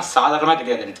வந்து என்னென்னா சாதாரணமாக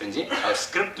கிடையாது எனக்கு தெரிஞ்சு, அவர்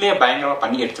ஸ்கிரிப்ட்லேயே பயங்கரமாக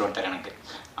பண்ணி எடுத்துகிட்டு வந்துட்டார். எனக்கு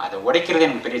அதை உடைக்கிறதே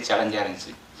எனக்கு பெரிய சேலஞ்சாக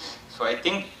இருந்துச்சு. ஸோ ஐ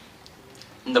திங்க்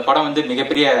இந்த படம் வந்து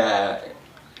மிகப்பெரிய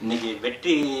இன்னைக்கு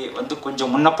வெற்றி வந்து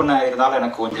கொஞ்சம் முன்ன பின்ன இருந்தாலும்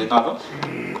எனக்கு கொஞ்சம் இருந்தாலும்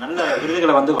நல்ல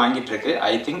விருதுகளை வந்து வாங்கிட்டு இருக்கு.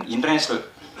 ஐ திங்க் இன்டர்நேஷ்னல்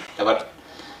லெவல்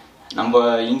நம்ம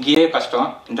இங்கேயே கஷ்டம்,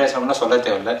 இன்டர்நேஷ்னல்னா சொல்ல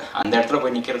தேவையில்லை. அந்த இடத்துல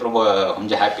போய் நிற்கிறது ரொம்ப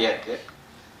கொஞ்சம் ஹாப்பியாக இருக்குது.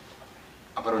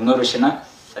 அப்புறம் இன்னொரு விஷயம்னா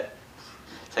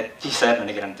சக்தி சார்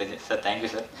நினைக்கிறேன் தெரிஞ்சு சார்,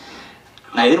 தேங்க்யூ சார்.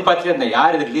 நான் எதிர்பார்த்துட்டு இருந்தேன்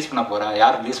யார் இது ரிலீஸ் பண்ண போகிறா,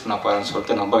 யார் ரிலீஸ் பண்ண போகிறான்னு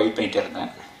சொல்லிட்டு ரொம்ப வெயிட் பண்ணிகிட்டே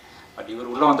இருந்தேன். பட்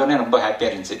இவர் உள்ளே வந்தோடனே ரொம்ப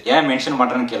ஹாப்பியாக இருந்துச்சு. ஏன் மென்ஷன்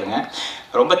பண்ணுறேன்னு கேளுங்க,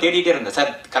 ரொம்ப தேடிகிட்டே இருந்தேன்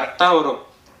சார் கரெக்டாக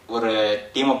ஒரு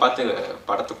டீமை பார்த்து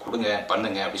படத்தை கொடுங்க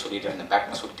பண்ணுங்க அப்படி சொல்லிட்டு இருந்தேன்,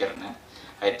 பேக்னு சொல்லிட்டே இருந்தேன்.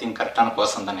 ஐ திங்க் கரெக்டான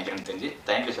பர்சன் தான் நினைக்கிறேன்னு தெரிஞ்சு.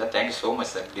 Thank you sir, thank you so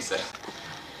much sir, please sir.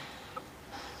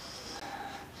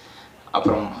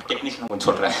 அப்புறம் டெக்னீஷியன் கொஞ்சம்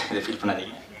சொல்கிறேன், இதை ஃபீல்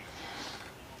பண்ணாதீங்க.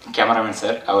 கேமராமேன்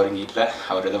சார் அவர் இங்கே இல்லை,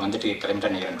 அவர் இதை வந்துட்டு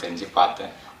கிளம்பிட்டா நினைக்கிறேன்னு தெரிஞ்சு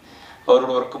பார்த்தேன்.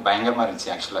 அவரோட ஒர்க்கு பயங்கரமாக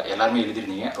இருந்துச்சு. ஆக்சுவலாக எல்லாருமே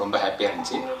எழுதிருந்தீங்க, ரொம்ப ஹாப்பியாக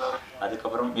இருந்துச்சு.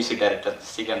 அதுக்கப்புறம் மியூசிக் டைரக்டர்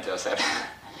ஸ்ரீகாந்த் சார்,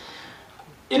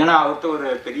 என்னன்னா அவர்கிட்ட ஒரு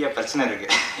பெரிய பிரச்சனை இருக்கு.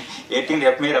 18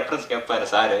 எப்பவுமே ரெஃபரன்ஸ் கேட்பாரு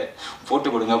சார், போட்டு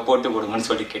கொடுங்கன்னு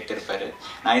சொல்லி கேட்டிருப்பாரு.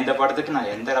 நான் இந்த படத்துக்கு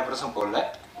நான் எந்த ரெஃபரன்ஸும் போடல,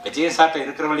 விஜய் சார்ட்ட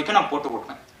இருக்கிற வரைக்கும் நான் போட்டு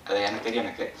கொடுப்பேன், அது எனக்கு தெரியும்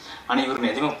எனக்கு. ஆனால்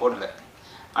இவருக்கு எதுவுமே போடல.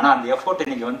 ஆனால் அந்த எஃபோர்ட்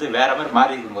இன்னைக்கு வந்து வேற மாதிரி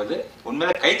மாறி இருக்கும்போது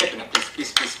உண்மையில கை தட்டுங்க ப்ளீஸ்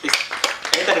ப்ளீஸ் ப்ளீஸ் ப்ளீஸ்,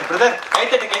 கை தட்டுங்க பிரதர், கை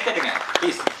தட்டுங்க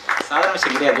ப்ளீஸ். சாதாரண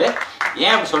விஷயம் கிடையாது.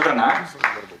 ஏன் அப்படி சொல்றேன்னா,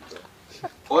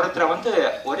 ஒருத்தரை வந்து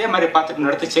ஒரே மாதிரி பார்த்துட்டு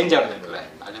நடத்து சேஞ்ச் ஆகுது இருக்குல்ல,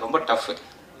 அது ரொம்ப டஃப்.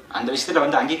 அந்த விஷயத்தில்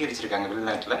வந்து அங்கீகரிச்சிருக்காங்க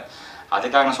வெளிநாட்டில்,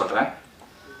 அதுக்காக நான் சொல்கிறேன்.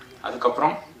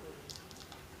 அதுக்கப்புறம்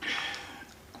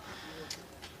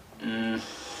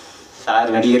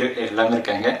சார் நடிகர் எல்லாமே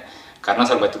இருக்காங்க.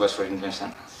 கருணாஸ் சார் பற்றி ஃபர்ஸ்ட்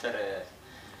இன்ஃபர்மேஷன் சார்,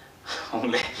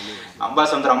 உங்களே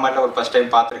அம்பாசந்தர் அம்மாவில் ஒரு ஃபர்ஸ்ட்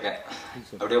டைம் பார்த்துருக்கேன்.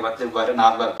 அப்படியே பார்த்துருப்பாரு,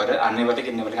 நார்மலாக இருப்பார். அன்னை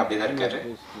வரைக்கும் இன்னை வரைக்கும் அப்படியே தான் இருக்காரு.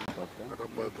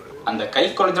 அந்த கை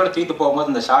குழந்தையோட தூக்கிட்டு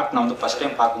போகும்போது இந்த ஷார்ட் நான் வந்து ஃபர்ஸ்ட்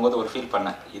டைம் பார்க்கும்போது ஒரு ஃபீல்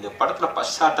பண்ணேன், இது படத்தில்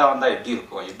ஃபர்ஸ்ட் ஷார்ட்டாக வந்தால் எப்படி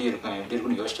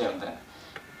இருக்கும்னு யோசிச்சே இருந்தேன்.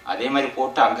 அதே மாதிரி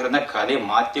போட்டு அங்கிருந்தா கதையை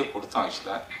மாற்றியே கொடுத்தோம்.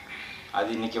 ஆக்சுவலாக அது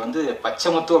இன்னைக்கு வந்து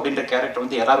பச்சைமுத்து அப்படின்ற கேரக்டர்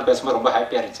வந்து எல்லாரும் பேசும்போது ரொம்ப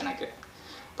ஹாப்பியாக இருந்துச்சு எனக்கு.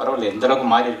 பரவாயில்ல எந்த அளவுக்கு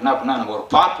மாறி இருக்குன்னா அப்படின்னா, நம்ம ஒரு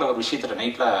பார்ட்டில் ஒரு விஷயத்தில்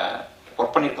நைட்டில்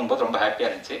ஒர்க் பண்ணியிருக்கும் போது ரொம்ப ஹாப்பியாக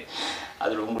இருந்துச்சு.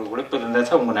 அதில் உங்களுக்கு உழைப்பு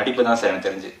இருந்தாச்சா உங்கள் நடிப்பு தான் சார் எனக்கு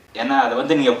தெரிஞ்சு. ஏன்னா அதை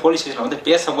வந்து நீங்கள் போலீஸ் ஸ்டேஷனில் வந்து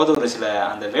பேசும்போது ஒரு சில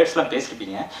அந்த வேர்ட்ஸ்லாம்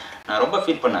பேசியிருப்பீங்க, நான் ரொம்ப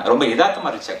ஃபீல் பண்ணேன். ரொம்ப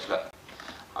யதார்த்தமாக இருந்துச்சு ஆக்சுவலாக.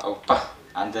 அப்பா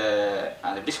அந்த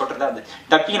எப்படி சொல்கிறது, அந்த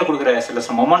டப்பிங்கில் கொடுக்குற சில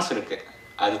மொமெண்ட்ஸ் இருக்குது,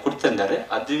 அது கொடுத்துருந்தாரு.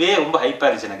 அதுவே ரொம்ப ஹைப்பாக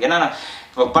இருந்துச்சு எனக்கு. ஏன்னா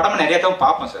இப்போ படம் நிறைய தான்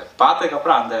பார்ப்போம் சார்,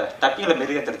 பார்த்ததுக்கப்புறம் அந்த டப்பிங்கில்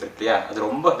மெருகேற்றுறது இருக்கு இல்லையா, அது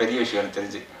ரொம்ப பெரிய விஷயம் எனக்கு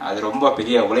தெரிஞ்சு. அது ரொம்ப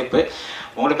பெரிய உழைப்பு.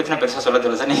 உங்களை பற்றி நான் பெருசாக சொல்ல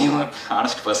தெரியல சார், நீங்கள்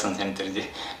ஆனஸ்ட் பர்சன்ஸ் எனக்கு தெரிஞ்சு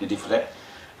நிதிஃபில்.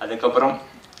 அதுக்கப்புறம்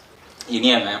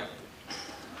இனியா மேம்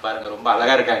பாருங்கள், ரொம்ப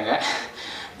அழகாக இருக்காங்க.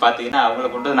 பார்த்தீங்கன்னா அவங்கள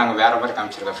கொண்டு நாங்கள் வேறு மாதிரி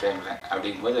காமிச்சிருக்கோம் ஃப்ரேமில்.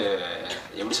 அப்படிங்கும்போது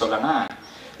எப்படி சொல்லனா,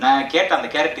 நான் கேட்ட அந்த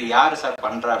கேரக்டர் யார் சார்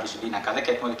பண்ணுறா அப்படின்னு சொல்லி நான் கதை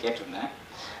கேட்கும்போது கேட்டிருந்தேன்.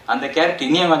 அந்த கேரக்டர்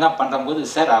இனியவங்க தான் பண்ணும்போது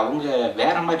சார் அவங்க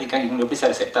வேறு மாதிரி இருக்காங்க, இவங்க எப்படி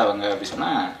சார் செட் ஆவாங்க அப்படின்னு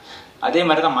சொன்னால் அதே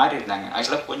மாதிரி தான் மாறி இருந்தாங்க.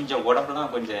 ஆக்சுவலாக கொஞ்சம்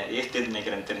உடம்புலாம் கொஞ்சம் ஏஸ்ட்டு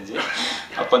நினைக்கிறேன்னு தெரிஞ்சு.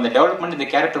 அப்போ அந்த டெவலப்மெண்ட் இந்த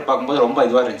கேரக்டர் பார்க்கும்போது ரொம்ப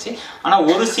இதுவாக இருந்துச்சு. ஆனால்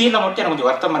ஒரு சீனில் மட்டும் எனக்கு கொஞ்சம்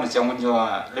வருத்தமாக இருந்துச்சு. அவங்க கொஞ்சம்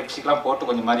லிப்ஸ்டிக்லாம் போட்டு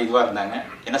கொஞ்சம் மாதிரி இதுவாக இருந்தாங்க.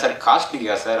 என்ன சார்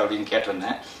காஸ்ட்லிக்கா சார் அப்படின்னு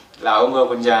கேட்டிருந்தேன். இல்லை அவங்க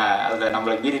கொஞ்சம் அதில்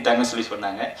நம்மளை மீறிட்டாங்கன்னு சொல்லி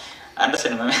சொன்னாங்க.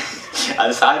 அண்டர்ஸ்டாண்ட் மேம்,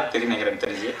 அது சார் தெரியும் நினைக்கிறேன்னு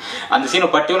தெரிஞ்சு அந்த சீனை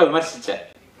பர்டிகுலர் விமர்சித்தேன்.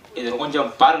 இது கொஞ்சம்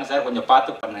பாருங்கள் சார், கொஞ்சம்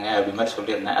பார்த்து பண்ணுங்க அப்படி மாதிரி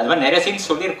சொல்லியிருந்தேன். அது மாதிரி நிறைய சீன்ஸ்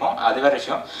சொல்லியிருக்கோம், அது வேறு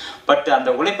விஷயம். பட் அந்த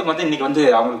உழைப்புக்கு வந்து இன்றைக்கி வந்து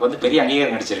அவங்களுக்கு வந்து பெரிய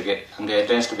அங்கீகாரம் கிடைச்சிருக்கு அங்கே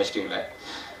இன்டர்நேஷ்னல் ஃபெஸ்டிவலில்.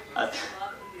 அது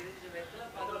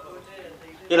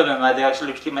இல்லை மேம், அது ஆக்சுவலி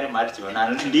லிப்ஸ்டிக் மாதிரி மாறிச்சு மேம்.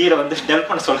 நான் டீரை வந்து டெல்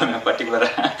பண்ண சொல்லுவேன் மேம்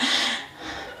பர்டிகுலராக.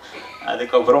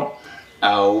 அதுக்கப்புறம்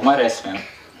உமாரேஸ் மேம்,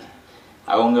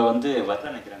 அவங்க வந்து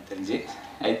வரல நினைக்கிறேன் தெரிஞ்சு.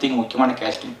 ஐ திங்க் முக்கியமான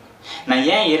கேஸ்டிங். நான்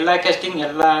ஏன் எல்லா கேஸ்டிங்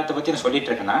எல்லாத்தை பற்றி நான்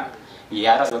சொல்லிட்டு இருக்கேன்னா,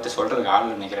 யாரும் அதை பற்றி சொல்கிறதுக்கு ஆள்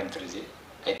நினைக்கிறேன்னு தெரிஞ்சு.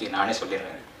 ஐ திங்க் நானே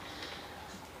சொல்லிடுறேன்.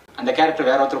 அந்த கேரக்டர்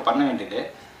வேற ஒருத்தர் பண்ண வேண்டியது.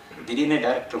 திடீர்னு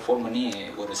டேரக்டர் ஃபோன் பண்ணி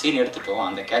ஒரு சீன் எடுத்துட்டோம்,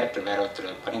 அந்த கேரக்டர் வேற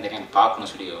ஒருத்தர் பண்ணியிருந்தேன்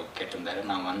பார்க்கணும்னு சொல்லி கேட்டிருந்தாரு.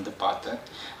 நான் வந்து பார்த்தேன்.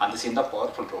 அந்த சீன் தான்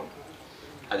பவர்ஃபுல் ரோல்.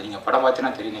 அது நீங்கள் படம்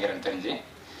பார்த்தீங்கன்னா தெரியும் நினைக்கிறேன்னு தெரிஞ்சு.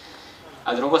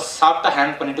 அது ரொம்ப சாஃப்டாக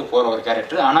ஹேண்டில் பண்ணிட்டு போகிற ஒரு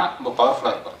கேரக்டர், ஆனால் ரொம்ப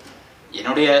பவர்ஃபுல்லாக இருக்கும்.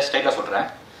 என்னுடைய ஸ்டைலில் சொல்கிறேன்.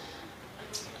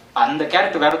 அந்த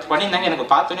கேரக்டர் வேறு பண்ணியிருந்தாங்க. எனக்கு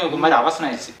பார்த்தோன்னே ஒரு மாதிரி அவசரம்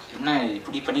ஆயிடுச்சு. என்ன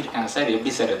இப்படி பண்ணியிருக்காங்க சார்,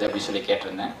 எப்படி சார் அது அப்படி சொல்லி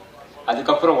கேட்டிருந்தேன்.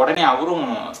 அதுக்கப்புறம் உடனே அவரும்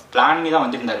பிளான் பண்ணி தான்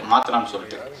வந்திருந்தார் மாற்றலாம்னு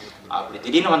சொல்லிட்டு. அப்படி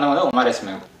திடீர்னு வந்தவங்க தான் உமாரேஸ்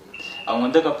மேம். அவங்க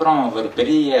வந்ததுக்கப்புறம் ஒரு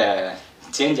பெரிய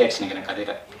சேஞ்ச் ஆகிடுச்சு எனக்கு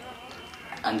கதையில்.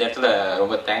 அந்த இடத்துல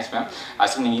ரொம்ப தேங்க்ஸ் மேம்.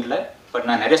 அசல் நீங்கள் இல்லை, பட்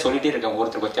நான் நிறைய சொல்லிகிட்டே இருக்கேன்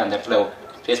ஒருத்தர் பற்றி அந்த இடத்துல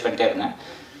ஃபேஸ் பண்ணிட்டே இருந்தேன்.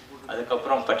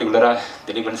 அதுக்கப்புறம் பர்டிகுலராக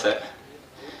திலீபன் சார்,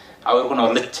 அவருக்கும்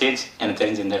ஒரு சேஞ்ச் எனக்கு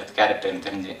தெரிஞ்சு இந்த இடத்து கேரக்டர் எனக்கு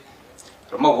தெரிஞ்சு.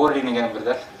 ரொம்ப ஓடி நீங்கள்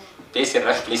பிரதர்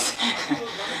பேசிடுறேன் ப்ளீஸ்.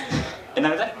 என்ன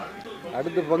பிரதர்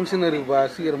அடுத்த ஃபங்க்ஷன் இருக்குப்பா,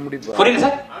 சீக்கிரம் முடிப்பா. புரியல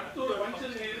சார்.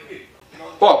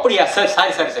 ஓ அப்படியா sir,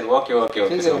 sorry sorry sir. Okay okay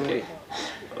okay okay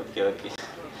okay okay.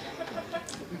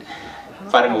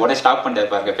 பாருங்க உடனே ஸ்டாப்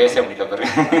பண்ணிட்டாரு பாருங்க, பேச முடியல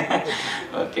பாருங்க.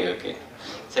 ஓகே ஓகே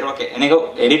சரி ஓகே. எனக்கு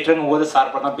எடிட்டருங்கும் போது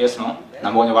ஷார்ப்பாக தான் பேசணும்.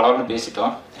 நம்ம கொஞ்சம் வளவலன்னு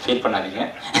பேசிட்டோம், ஃபீல் பண்ணாதீங்க.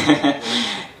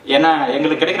 ஏன்னா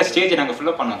எங்களுக்கு கிடைக்கிற ஸ்டேஜை நாங்கள்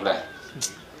ஃபில்லப் பண்ணோம்ல,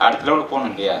 அடுத்த லெவலுக்கு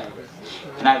போகணும் இல்லையா.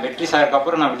 ஏன்னா வெற்றி சாருக்கு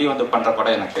அப்புறம் நான் வெளியே வந்து பண்ணுற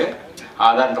படம் எனக்கு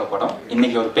ஆதார்ன்ற படம்.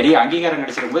 இன்னைக்கு ஒரு பெரிய அங்கீகாரம்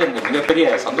கிடைச்சிருக்கும்போது எனக்கு மிகப்பெரிய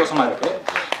சந்தோஷமா இருக்கு.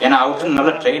 ஏன்னா அவருக்கு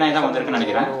நல்ல ட்ரெயின் ஆகி தான் வந்திருக்குன்னு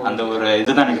நினைக்கிறேன். அந்த ஒரு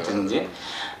இதுதான் எனக்கு தெரிஞ்சு.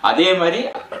 அதே மாதிரி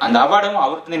அந்த அவார்டும்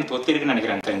அவருக்கு எனக்கு ஒத்திருக்குன்னு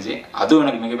நினைக்கிறேன் தெரிஞ்சு. அதுவும்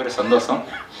எனக்கு மிகப்பெரிய சந்தோஷம்.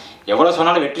 எவ்வளோ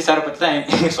சொன்னாலும் வெற்றி சாரை பற்றி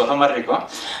தான் சொல்ற மாதிரி இருக்கும்.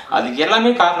 அதுக்கு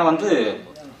எல்லாமே காரணம் வந்து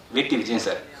வெற்றி விஜயன்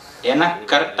சார். ஏன்னா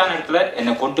கரெக்டான இடத்துல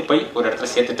என்னை கொண்டு போய் ஒரு இடத்துல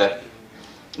சேர்த்துட்டார்.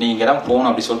 நீ இங்கே தான் போகணும்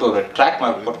அப்படி சொல்லிட்டு ஒரு ட்ராக்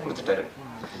மார்க் போட்டு கொடுத்துட்டாரு.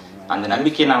 அந்த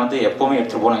நம்பிக்கையை நான் வந்து எப்போவுமே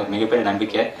எடுத்துகிட்டு போகணும், எனக்கு மிகப்பெரிய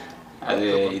நம்பிக்கை. அது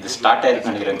இது ஸ்டார்ட்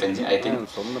ஆயிருக்குன்னு நினைக்கிறேன் தெரிஞ்சு. I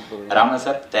think Raman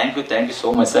sir thank you so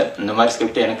much sir. இந்த மாதிரி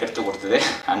ஸ்கிரிப்ட் எனக்கு எடுத்து கொடுத்தது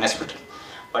அன்எக்ஸ்பெக்டட்.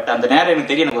 பட் அந்த நேரம்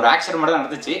எனக்கு தெரியும், எனக்கு ஒரு ஆக்ஷன் மட்டும் தான்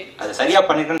நடந்துச்சு. அது சரியாக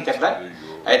பண்ணிருக்கேன்னு தெரியல.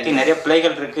 ஐ திங்க் நிறைய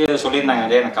பிள்ளைகள் இருக்குது சொல்லியிருந்தாங்க,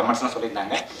 நிறைய எனக்கு கமெண்ட்ஸ்லாம்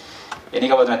சொல்லியிருந்தாங்க.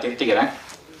 என்னைக்காவது நான் திருத்திக்கிறேன்,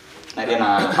 நிறைய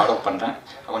நான் ஃபாலோ பண்ணுறேன்.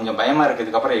 கொஞ்சம் பயமாக இருக்குது,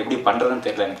 இதுக்கப்புறம் எப்படி பண்ணுறதுன்னு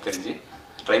தெரியல எனக்கு தெரிஞ்சு.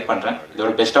 ட்ரை பண்ணுறேன்,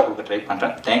 இதோட பெஸ்ட்டாக கொடுக்க ட்ரை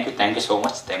பண்ணுறேன். Thank you so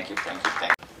much. தேங்க்யூ.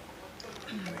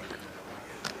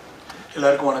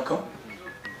 எல்லாருக்கும் வணக்கம்.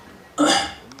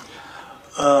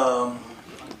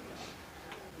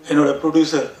 என்னோட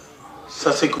ப்ரொடியூசர்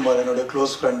சசிகுமார் என்னோட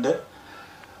க்ளோஸ் ஃப்ரெண்டு.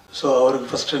 ஸோ அவருக்கு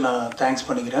ஃபஸ்ட்டு நான் தேங்க்ஸ்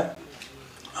பண்ணிக்கிறேன்.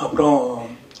 அப்புறம்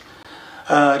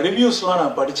ரிவ்யூஸ்லாம்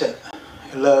நான் படித்தேன்,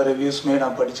 எல்லா ரிவ்யூஸுமே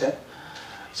நான் படித்தேன்.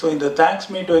 ஸோ இந்த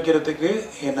தேங்க்ஸ் மீட் வைக்கிறதுக்கு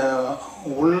என்னை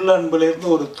உள்ளன்புலேருந்து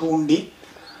ஒரு தூண்டி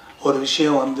ஒரு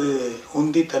விஷயம் வந்து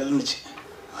உந்தி தள்ளுனுச்சு.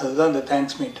 அதுதான் இந்த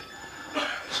தேங்க்ஸ் மீட்.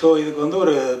 ஸோ இதுக்கு வந்து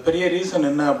ஒரு பெரிய ரீசன்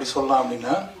என்ன அப்படி சொல்லலாம்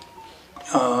அப்படின்னா,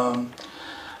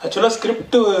 ஆக்சுவலாக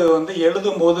ஸ்கிரிப்ட் வந்து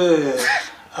எழுதும்போது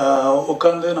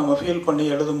உட்காந்து நம்ம ஃபீல் பண்ணி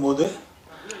எழுதும்போது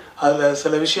அதில்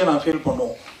சில விஷயம் நான் ஃபீல்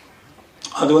பண்ணுவோம்.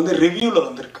 அது வந்து ரிவ்யூவில்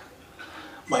வந்திருக்கு.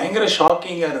 பயங்கர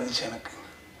ஷாக்கிங்காக இருந்துச்சு எனக்கு.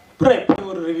 அப்புறம் எப்படி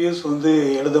ஒரு ரிவ்யூஸ் வந்து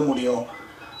எழுத முடியும்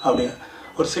அப்படின்னு.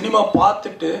 ஒரு சினிமா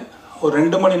பார்த்துட்டு ஒரு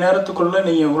 2 மணி நேரத்துக்குள்ளே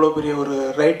நீங்கள் எவ்வளோ பெரிய ஒரு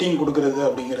ரைட்டிங் கொடுக்குறது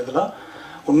அப்படிங்கிறதுலாம்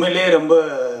உண்மையிலேயே ரொம்ப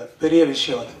பெரிய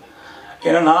விஷயம் அது.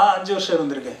 ஏன்னா நான் 5 வருஷம்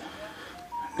இருந்திருக்கேன்,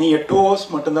 நீங்கள் 2 hours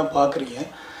மட்டும்தான் பார்க்குறீங்க.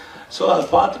 ஸோ அதை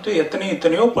பார்த்துட்டு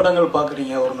எத்தனையோ படங்கள்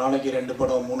பார்க்குறீங்க. ஒரு நாளைக்கு 2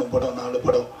 படம் 3 படம் 4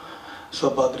 படம் ஸோ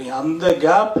பார்க்குறீங்க. அந்த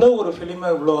கேப்பில் ஒரு ஃபிலிமை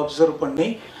இவ்வளோ அப்சர்வ் பண்ணி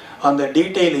அந்த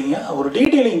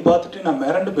டீட்டெயிலிங் பார்த்துட்டு நான்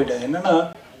மிரண்டு போயிட்டேன். என்னென்னா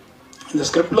இந்த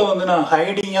ஸ்கிரிப்டில் வந்து நான்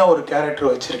ஹைடிங்காக ஒரு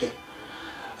கேரக்டர் வச்சுருக்கேன்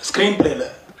ஸ்க்ரீன் பிளேயில்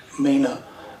மெயினாக.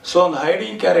 ஸோ அந்த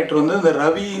ஹைடிங் கேரக்டர் வந்து இந்த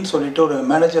ரவின்னு சொல்லிட்டு ஒரு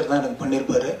மேனேஜர் தான் எனக்கு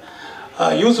பண்ணியிருப்பார்.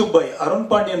 யூசுப் பாய் அருண்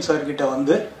பாண்டியன் சார்கிட்ட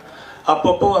வந்து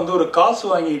அப்பப்போ வந்து ஒரு காசு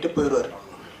வாங்கிட்டு போயிடுவார்.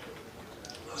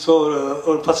 ஸோ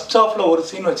ஒரு ஃபஸ்ட் ஹாஃபில் ஒரு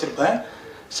சீன் வச்சுருப்பேன்,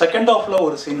 செகண்ட் ஹாஃபில்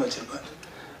ஒரு சீன் வச்சுருப்பேன்.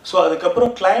 ஸோ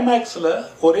அதுக்கப்புறம் கிளைமேக்ஸில்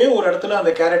ஒரே ஒரு இடத்துல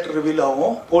அந்த கேரக்டர் ரிவீல்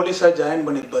ஆகும், போலீஸாக ஜாயின்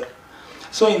பண்ணியிருப்பார்.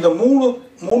 ஸோ இந்த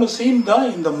மூணு சீன் தான்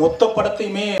இந்த மொத்த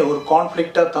படத்தையுமே ஒரு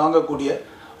கான்ஃப்ளிக்டாக தாங்கக்கூடிய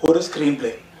ஒரு ஸ்க்ரீன்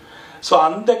பிளே. ஸோ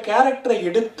அந்த கேரக்டரை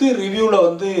எடுத்து ரிவ்யூவில்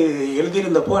வந்து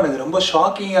எழுதியிருந்தப்போ எனக்கு ரொம்ப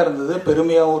ஷாக்கிங்காக இருந்தது,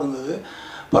 பெருமையாகவும் இருந்தது.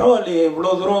 பரவாயில்லையே,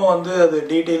 இவ்வளோ தூரம் வந்து அது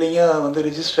டீட்டெயிலிங்காக வந்து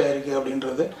ரிஜிஸ்டர் ஆகிருக்கு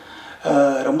அப்படின்றது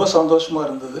ரொம்ப சந்தோஷமாக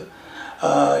இருந்தது.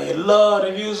 எல்லா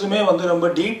ரிவ்யூஸுமே வந்து ரொம்ப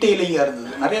டீட்டெயிலிங்காக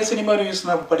இருந்தது. நிறைய சினிமா ரிவ்யூஸ்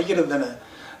நான் படிக்கிறது தானே,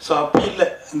 ஸோ அப்படி இல்லை.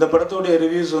 இந்த படத்துடைய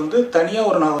ரிவ்யூஸ் வந்து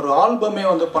தனியாக நான் ஒரு ஆல்பமே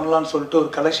வந்து பண்ணலான்னு சொல்லிட்டு ஒரு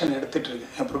கலெக்ஷன் எடுத்துகிட்டு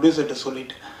இருக்கேன் என் ப்ரொடியூசர்கிட்ட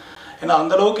சொல்லிவிட்டு. ஏன்னா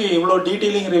அந்தளவுக்கு இவ்வளோ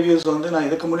டீட்டெயிலிங் ரிவ்யூஸ் வந்து நான்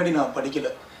இதுக்கு முன்னாடி நான்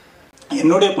படிக்கலை.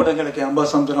 என்னுடைய படங்களுக்கு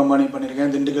அம்பாசமுத்திரம்பாணி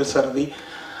பண்ணியிருக்கேன், திண்டுக்கல் சாரதி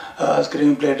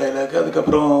ஸ்க்ரீன் பிளே டைலாக்,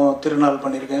 அதுக்கப்புறம் திருநாள்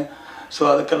பண்ணியிருக்கேன். ஸோ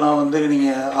அதுக்கெல்லாம் வந்து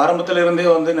நீங்கள் ஆரம்பத்தில் இருந்தே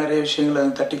வந்து நிறைய விஷயங்களை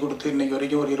தட்டி கொடுத்து இன்றைக்கி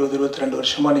வரைக்கும் ஒரு 20-22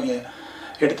 வருஷமாக நீங்கள்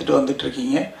எடுத்துகிட்டு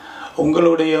வந்துட்டுருக்கீங்க.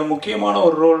 உங்களுடைய முக்கியமான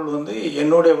ஒரு ரோல் வந்து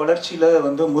என்னுடைய வளர்ச்சியில்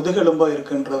வந்து முதுகெலும்பாக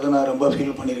இருக்குன்றதை நான் ரொம்ப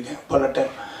ஃபீல் பண்ணியிருக்கேன் பல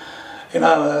டைம்.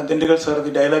 ஏன்னா திண்டுக்கல்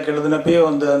சாரதி டைலாக் எழுதினப்பே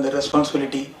வந்து அந்த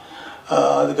ரெஸ்பான்சிபிலிட்டி,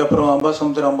 அதுக்கப்புறம்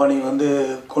அம்பாசமுத்திரம்பாணி வந்து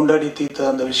கொண்டாடி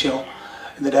தீர்த்த அந்த விஷயம்,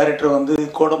 இந்த டைரக்டரை வந்து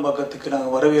கோடம்பாக்கத்துக்கு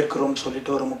நாங்கள் வரவேற்கிறோம்னு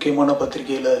சொல்லிட்டு ஒரு முக்கியமான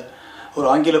பத்திரிகையில், ஒரு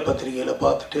ஆங்கில பத்திரிகையில்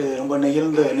பார்த்துட்டு ரொம்ப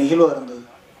நெகிழ்வாக இருந்தது.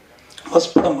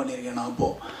 ஃபஸ்ட் படம் பண்ணியிருக்கேன் நான்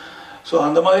அப்போது. ஸோ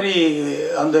அந்த மாதிரி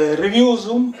அந்த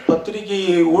ரிவ்யூஸும் பத்திரிகை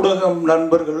ஊடகம்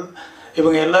நண்பர்கள்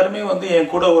இவங்க எல்லாருமே வந்து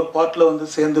என் கூட ஒரு பார்ட்டில் வந்து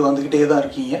சேர்ந்து வந்துக்கிட்டே தான்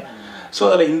இருக்கீங்க. ஸோ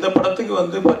அதில் இந்த படத்துக்கு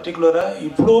வந்து பர்டிகுலராக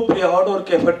இவ்வளோ பெரிய ஹார்ட்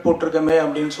ஒர்க் எஃபர்ட் போட்டிருக்கமே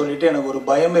அப்படின்னு சொல்லிட்டு எனக்கு ஒரு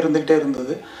பயம் இருந்துகிட்டே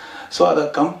இருந்தது. ஸோ அதை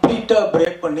கம்ப்ளீட்டாக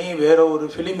பிரேக் பண்ணி வேறு ஒரு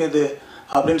ஃபிலிம் இது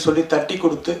அப்படின்னு சொல்லி தட்டி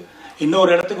கொடுத்து இன்னொரு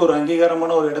இடத்துக்கு, ஒரு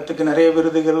அங்கீகாரமான ஒரு இடத்துக்கு, நிறைய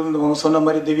விருதுகள் சொன்ன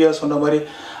மாதிரி, திவ்யா சொன்ன மாதிரி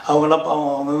அவங்களாம்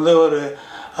அவங்க வந்து ஒரு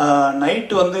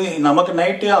நைட்டு வந்து நமக்கு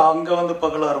நைட்டு அங்கே வந்து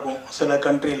பகலாக இருக்கும் சில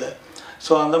கண்ட்ரியில்.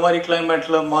 ஸோ அந்த மாதிரி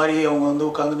கிளைமேட்டில் மாறி அவங்க வந்து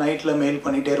உட்காந்து நைட்டில் மெயில்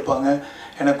பண்ணிகிட்டே இருப்பாங்க,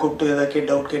 என்னை கூப்பிட்டு எதாவது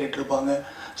டவுட் கேட்டுட்டு இருப்பாங்க.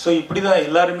 ஸோ இப்படி தான்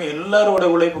எல்லாரோட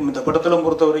உழைப்பும் இந்த படத்தில்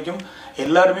பொறுத்த வரைக்கும்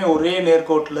எல்லாருமே ஒரே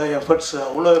நேர்கோட்டில்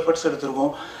அவ்வளோ எஃபர்ட்ஸ்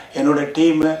எடுத்திருக்கோம். என்னோடய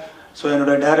டீமு, ஸோ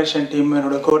என்னோடய டைரக்ஷன் டீம்,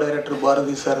 என்னோடய கோ டைரக்டர்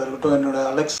பாரதி சார் இருக்கட்டும், என்னோடய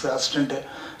அலெக்ஸ் அசிஸ்டண்ட்டு,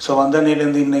 ஸோ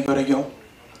வந்தன்னையிலேருந்து இன்னைக்கு வரைக்கும்,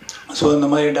 ஸோ இந்த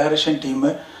மாதிரி டைரக்ஷன்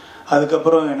டீமு,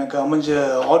 அதுக்கப்புறம் எனக்கு அமைஞ்ச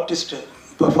ஆர்டிஸ்ட்டு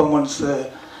பர்ஃபார்மன்ஸு,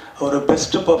 ஒரு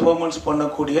பெஸ்ட்டு பர்ஃபார்மன்ஸ்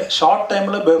பண்ணக்கூடிய ஷார்ட்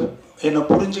டைமில் என்னை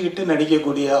புரிஞ்சுக்கிட்டு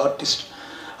நடிக்கக்கூடிய ஆர்டிஸ்ட்,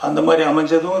 அந்த மாதிரி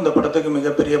அமைஞ்சதும் இந்த படத்துக்கு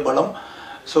மிகப்பெரிய பலம்.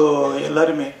 ஸோ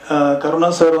எல்லாருமே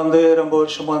கருணாஸ் சார் வந்து ரொம்ப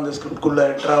வருஷமாக அந்த ஸ்கிரிப்ட்குள்ளே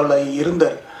ட்ராவல் ஆகி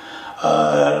இருந்தார்.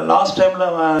 லாஸ்ட் டைமில்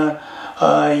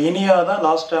இனியா தான்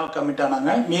லாஸ்ட் டைம் கமிட்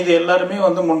ஆனாங்க. மீதி எல்லாருமே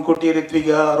வந்து முன்கூட்டி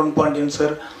ரித்விகா, அருண் பாண்டியன்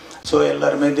சார், ஸோ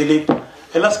எல்லாருமே திலீப்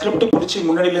எல்லாம் ஸ்கிரிப்ட் பிடிச்சி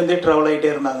முன்னாடியிலேருந்தே ட்ராவல் ஆகிட்டே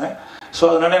இருந்தாங்க. ஸோ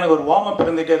அதனால் எனக்கு ஒரு வார்ம் அப்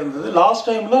இருந்துகிட்டே இருந்தது. லாஸ்ட்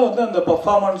டைமில் வந்து அந்த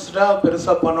பர்ஃபார்மன்ஸ்டாக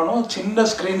பெருசாக பண்ணணும், சின்ன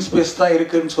ஸ்க்ரீன் ஸ்பேஸ் தான்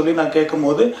இருக்குதுன்னு சொல்லி நான்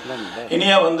கேட்கும்போது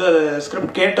இனியா வந்து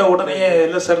ஸ்கிரிப்ட் கேட்ட உடனே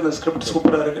இல்லை சார் இந்த ஸ்கிரிப்ட்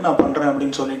சூப்பராக இருக்குது, நான் பண்ணுறேன்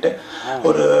அப்படின்னு சொல்லிட்டு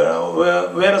ஒரு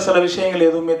வேறு சில விஷயங்கள்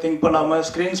எதுவுமே திங்க் பண்ணாமல்,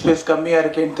 ஸ்க்ரீன் ஸ்பேஸ் கம்மியாக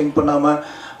இருக்கேன்னு திங்க் பண்ணாமல்,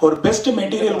 ஒரு பெஸ்ட்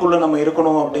மெட்டீரியல்குள்ளே நம்ம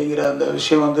இருக்கணும் அப்படிங்கிற அந்த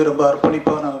விஷயம் வந்து ரொம்ப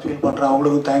அர்ப்பணிப்பாக நான் ஃபீல் பண்ணுறேன்.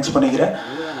 அவங்களுக்கும் தேங்க்ஸ் பண்ணிக்கிறேன்.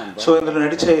 ஸோ இதில்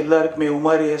நடித்த எல்லாருக்குமே,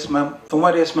 உமாரி எஸ்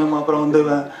மேம், அப்புறம் வந்து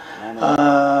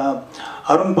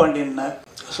அருண் பாண்டியன்,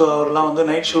 ஸோ அவர்லாம் வந்து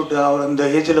நைட் ஷூட், அவர் அந்த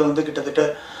ஏஜில் வந்து கிட்டத்தட்ட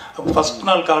ஃபஸ்ட்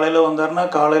நாள் காலையில் வந்தார்னா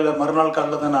மறுநாள்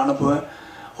காலையில் தான் நான் அனுப்புவேன்.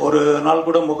 ஒரு நாள்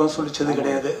கூட முகம் சுழிச்சது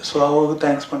கிடையாது. ஸோ அவருக்கு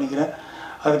தேங்க்ஸ் பண்ணிக்கிறேன்.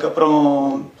 அதுக்கப்புறம்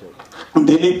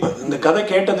திலீப், இந்த கதை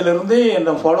கேட்டதுலேருந்து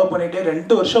என்னை ஃபாலோ பண்ணிகிட்டே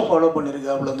 2 வருஷம் ஃபாலோ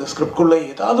பண்ணியிருக்கேன். அவ்வளோ அந்த ஸ்கிரிப்ட்குள்ளே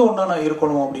ஏதாவது ஒன்றா நான்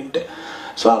இருக்கணும் அப்படின்ட்டு.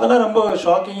 ஸோ அதெல்லாம் ரொம்ப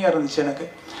ஷாக்கிங்காக இருந்துச்சு எனக்கு.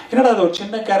 என்னடா அது ஒரு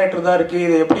சின்ன கேரக்டர் தான் இருக்குது,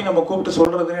 இதை எப்படி நம்ம கூப்பிட்டு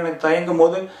சொல்கிறதுன்னு எனக்கு தயங்கும்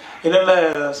போது, இல்லை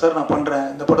சார் நான் பண்ணுறேன்,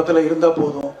 இந்த படத்தில் இருந்தால்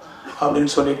போதும்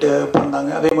அப்படின்னு சொல்லிட்டு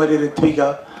பண்ணாங்க. அதே மாதிரி ரித்விகா,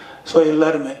 ஸோ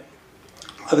எல்லாருமே.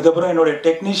 அதுக்கப்புறம் என்னுடைய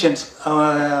டெக்னீஷியன்ஸ்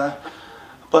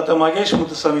பார்த்தா மகேஷ்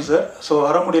முத்துசாமி சார், ஸோ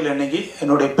வர முடியல இன்னைக்கு,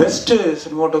 என்னுடைய பெஸ்ட்டு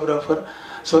சினிமாட்டோகிராஃபர்.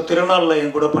 ஸோ திருநாளில்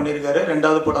என் கூட பண்ணியிருக்காரு.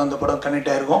 2வது படம், அந்த படம்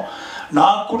கனெக்ட் ஆகிருக்கும்.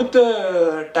 நான் கொடுத்த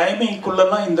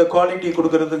டைமிங்குள்ளெல்லாம் இந்த குவாலிட்டி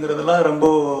கொடுக்குறதுங்கிறதுலாம் ரொம்ப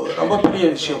ரொம்ப பெரிய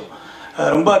விஷயம்.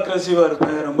 ரொம்ப அக்ரெசிவாக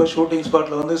இருப்பேன். ரொம்ப ஷூட்டிங்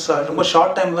ஸ்பாட்டில் வந்து ரொம்ப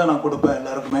ஷார்ட் டைம் தான் நான் கொடுப்பேன்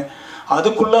எல்லாருக்குமே.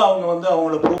 அதுக்குள்ளே அவங்க வந்து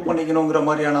அவங்கள ப்ரூவ் பண்ணிக்கணுங்கிற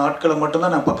மாதிரியான ஆட்களை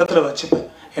மட்டும்தான் நான் பக்கத்தில் வச்சுப்பேன்.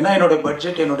 ஏன்னா என்னோடய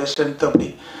பட்ஜெட், என்னோடய ஸ்ட்ரென்த் அப்படி.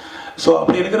 ஸோ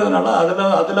அப்படி இருக்கிறதுனால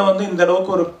அதில் வந்து இந்த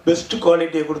அளவுக்கு ஒரு பெஸ்ட்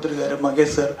குவாலிட்டியை கொடுத்துருக்காரு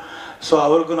மகேஷ் சார். ஸோ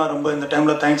அவருக்கும் நான் ரொம்ப இந்த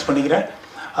டைமில் தேங்க்ஸ் பண்ணிக்கிறேன்.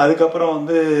 அதுக்கப்புறம்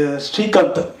வந்து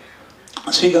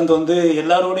ஸ்ரீகாந்த் வந்து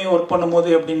எல்லாரோடையும் ஒர்க் பண்ணும்போது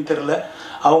எப்படின்னு தெரில,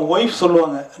 அவங்க ஒய்ஃப்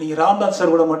சொல்லுவாங்க, நீங்கள் ராம்நாத்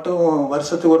சார் கூட மட்டும்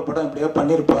வருஷத்துக்கு ஒரு படம் எப்படியா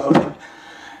பண்ணியிருப்பா அப்படின்னு.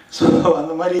 ஸோ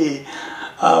அந்த மாதிரி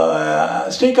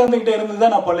ஸ்ரீகாந்த்கிட்ட இருந்து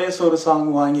தான் நான் பழைய ஒரு சாங்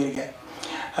வாங்கியிருக்கேன்.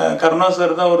 கருணாஸ்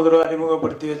சார் தான் ஒரு தடவை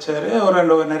அறிமுகப்படுத்தி வச்சார்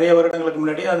ஒரு நிறைய வருடங்களுக்கு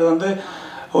முன்னாடி. அது வந்து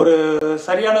ஒரு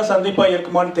சரியான சந்திப்பாக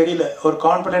இருக்குமான்னு தெரியல, ஒரு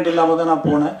கான்ஃபிடென்ட் இல்லாமல் தான் நான்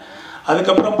போனேன்.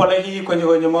 அதுக்கப்புறம் பழகி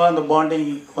கொஞ்சம் கொஞ்சமாக அந்த பாண்டிங்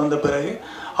வந்த பிறகு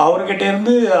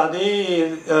அவர்கிட்டேருந்து அதே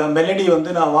மெலடி வந்து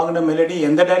நான் வாங்கின மெலடி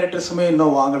எந்த டைரக்டர்ஸுமே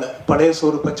இன்னும் வாங்கலை, பழைய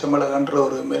சோறு பச்சை மிளகான்ற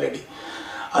ஒரு மெலடி.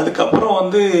 அதுக்கப்புறம்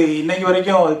வந்து இன்னைக்கு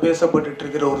வரைக்கும் அது பேசப்பட்டு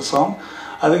இருக்கிற ஒரு சாங்.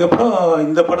 அதுக்கப்புறம்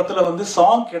இந்த படத்தில் வந்து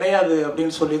சாங் கிடையாது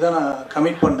அப்படின்னு சொல்லி தான் நான்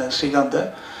கமிட் பண்ணேன் ஸ்ரீகாந்தை.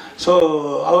 ஸோ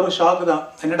அவரு ஷாக்கு தான்,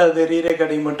 என்னடா அது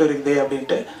ரீரேக்கார்டிங் மட்டும் இருக்குதே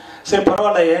அப்படின்ட்டு. சரி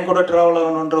பரவாயில்ல, என் கூட ட்ராவல்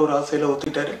ஆகணுன்ற ஒரு ஆசையில்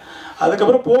ஒத்துக்கிட்டாரு.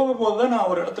 அதுக்கப்புறம் போகும்போது தான் நான்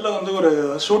ஒரு இடத்துல வந்து ஒரு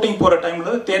ஷூட்டிங் போகிற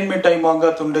டைமில் தேன்மிட்டாய்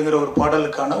மாங்காய் துண்டுங்கிற ஒரு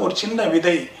பாடலுக்கான ஒரு சின்ன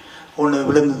விதை ஒன்று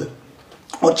விழுந்தது,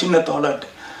 ஒரு சின்ன தாலாட்டு.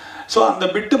 ஸோ அந்த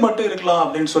பிட்டு மட்டும் இருக்கலாம்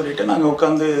அப்படின்னு சொல்லிட்டு நாங்கள்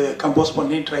உட்காந்து கம்போஸ்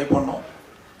பண்ணி ட்ரை பண்ணோம்.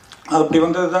 அப்படி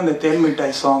வந்தது தான் இந்த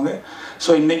தேன்மிட்டாய் சாங்கு.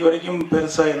 ஸோ இன்னைக்கு வரைக்கும்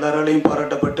பெருசாக எல்லாராலையும்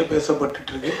பாராட்டப்பட்டு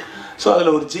பேசப்பட்டுருக்கு. ஸோ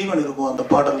அதில் ஒரு ஜீவன் இருக்கும் அந்த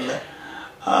பாடலில்.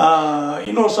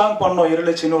 இன்னொரு சாங் பண்ணோம்,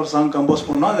 இருளச்சு இன்னொரு சாங் கம்போஸ்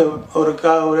பண்ணோம். அது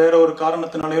வேற ஒரு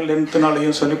காரணத்தினாலையும்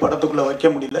லென்த்துனாலையும் சொல்லி படத்துக்குள்ளே வைக்க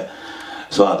முடியல.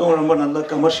 ஸோ அதுவும் ரொம்ப நல்ல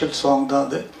கமர்ஷியல் சாங் தான்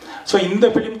அது. ஸோ இந்த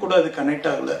ஃபிலிம் கூட அது கனெக்ட்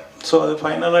ஆகலை. ஸோ அது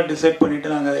ஃபைனலாக டிசைட்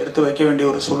பண்ணிவிட்டு நாங்கள் அதை எடுத்து வைக்க வேண்டிய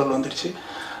ஒரு சூழல் வந்துடுச்சு.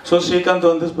 ஸோ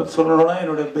ஸ்ரீகாந்த் வந்து சொல்லணும்னா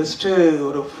என்னோடய பெஸ்ட்டு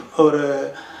ஒரு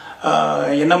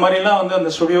என்ன மாதிரிலாம் வந்து அந்த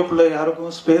ஸ்டுடியோக்குள்ளே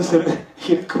யாருக்கும் ஸ்பேஸ்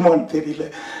இருக்குமான்னு தெரியல.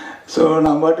 ஸோ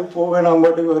நான் பாட்டுக்கு போவேன், நான்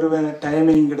பாட்டுக்கு வருவேன்,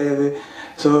 டைமிங் கிடையாது.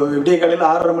 ஸோ விடிய காலையில்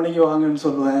 6:30 மணிக்கு வாங்கன்னு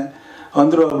சொல்லுவேன்,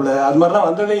 வந்துடுவாப்புல. அது மாதிரிலாம்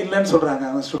வந்ததே இல்லைன்னு சொல்கிறாங்க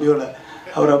அவங்க ஸ்டுடியோவில்.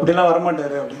 அவர் அப்படிலாம்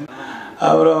வரமாட்டார் அப்படின்னு.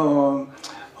 அப்புறம்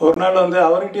ஒரு நாள் வந்து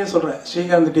அவர்கிட்டயே சொல்கிறேன்,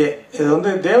 ஸ்ரீகாந்த்கிட்டே, இது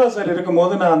வந்து தேவா சார்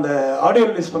இருக்கும்போது நான் அந்த ஆடியோ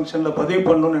ரிலீஸ் ஃபங்க்ஷனில் பதிவு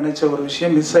பண்ணணும்னு நினச்ச ஒரு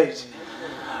விஷயம் மிஸ் ஆயிடுச்சு.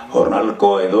 ஒரு நாள்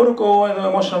ஏதோ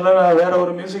எமோஷனலாக நான் வேற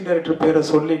ஒரு மியூசிக் டைரக்டர் பேரை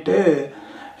சொல்லிட்டு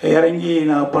இறங்கி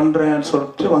நான் பண்ணுறேன்னு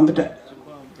சொல்லிட்டு வந்துட்டேன்.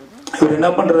 இவர் என்ன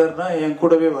பண்ணுறாருன்னா என்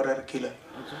கூடவே வர்றாரு, கீழே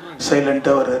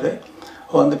சைலண்ட்டாக வர்றாரு.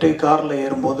 வந்துட்டு காரில்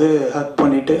ஏறும்போது ஹக்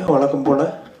பண்ணிவிட்டு வழக்கம் போல்,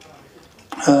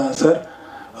 சார்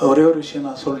ஒரே ஒரு விஷயம்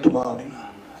நான் சொல்லட்டுமா அப்படின்னு.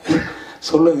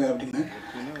 சொல்லுங்க அப்படின்னு.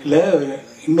 இல்லை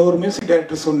இன்னொரு மியூசிக்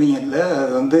டைரக்டர் சொன்னீங்கல்ல,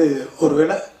 அது வந்து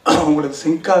ஒருவேளை உங்களுக்கு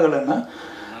சிங்க் ஆகலைன்னா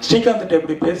ஸ்ரீகாந்த்கிட்ட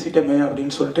எப்படி பேசிட்டோமே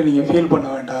அப்படின்னு சொல்லிட்டு நீங்கள் ஃபீல் பண்ண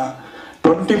வேண்டாம்.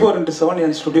 24/7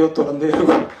 என் ஸ்டுடியோ திறந்து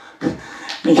இருக்கும்,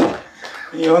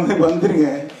 நீங்கள் வந்து வந்துடுங்க.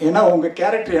 ஏன்னா உங்கள்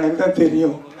கேரக்டர் எனக்கு தான்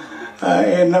தெரியும்,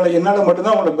 என்னால்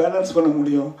மட்டும்தான் உங்களை பேலன்ஸ் பண்ண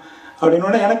முடியும்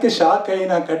அப்படின்னோடனே எனக்கு ஷாக் ஆகி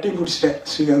நான் கட்டி பிடிச்சிட்டேன்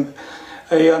ஸ்ரீகாந்த்.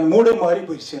 அந்த மூடே மாறி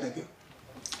போயிடுச்சு எனக்கு.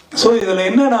 ஸோ இதில்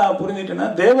என்ன நான் புரிஞ்சுட்டேன்னா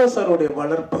தேவா சாருடைய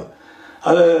வளர்ப்பு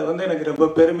அது வந்து எனக்கு ரொம்ப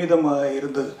பெருமிதமாக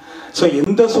இருந்தது. ஸோ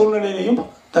எந்த சூழ்நிலையிலையும்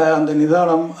அந்த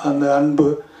நிதானம், அந்த அன்பு,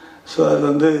 ஸோ அது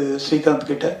வந்து ஸ்ரீகாந்த்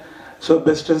கிட்ட. ஸோ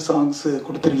பெஸ்ட்டு சாங்ஸு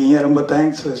கொடுத்துருக்கீங்க, ரொம்ப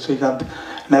தேங்க்ஸ் ஸ்ரீகாந்த்.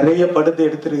 நிறைய படத்தை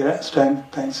எடுத்துருக்கிறேன்,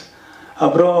 தேங்க்ஸ்.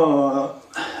 அப்புறம்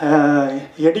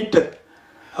எடிட்டர்,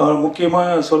 அவர்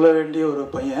முக்கியமாக சொல்ல வேண்டிய ஒரு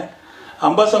பையன்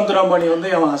அம்பாசமுத்திராமணி வந்து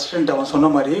அவன் அசிஸ்டண்ட். அவன் சொன்ன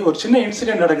மாதிரி ஒரு சின்ன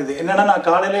இன்சிடென்ட் நடக்குது. என்னென்னா நான்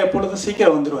காலையில் எப்பொழுதும்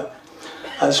சீக்கிரம் வந்துடுவேன்.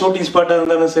 அது ஷூட்டிங் ஸ்பாட்டாக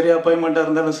இருந்தாலும் சரி, அப்பாயின்மெண்ட்டாக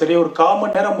இருந்தாலும் சரி, ஒரு 1/4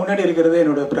 மணி நேரம் முன்னாடி இருக்கிறது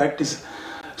என்னோடய ப்ராக்டிஸ்.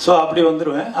 ஸோ அப்படி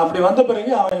வந்துடுவேன். அப்படி வந்த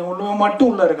பிறகு அவன் உள்ளே மட்டும்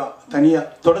உள்ளே இருக்கான், தனியாக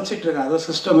தொடச்சிட்டு இருக்கான், ஏதோ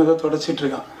சிஸ்டம் ஏதோ தொடச்சிட்டு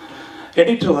இருக்கான்.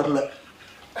 எடிட்டர் வரல.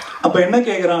 அப்போ என்ன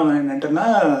கேட்குறான் அவன் என்னட்டுன்னா,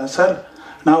 சார்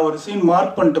நான் ஒரு சீன்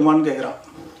மார்க் பண்ணட்டுமான்னு கேட்குறான்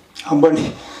அம்பானி.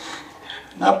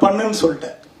 நான் பண்ணுன்னு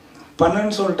சொல்லிட்டேன்.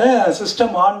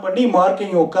 சிஸ்டம் ஆன் பண்ணி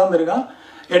மார்க்கிங் உட்காந்துருக்கான்.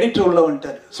 எடிட்டர் உள்ள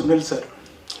வந்துட்டார், சுனில் சார்.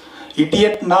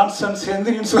 இடியட் நான்சென்ஸ்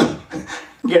எந்திரின்னு சொல்லி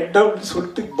கெட் அவுட்னு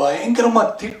சொல்லிட்டு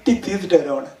பயங்கரமாக திட்டி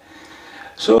தீர்த்துட்டார் அவனை.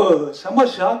 ஸோ செம்ம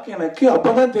ஷாக் எனக்கு. அப்போ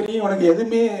தான் தெரியும் உனக்கு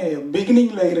எதுவுமே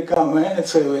பிகினிங்கில் இருக்காம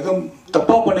எதுவும்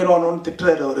தப்பாக பண்ணிடுவானோன்னு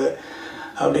திட்டுறாரு அவர்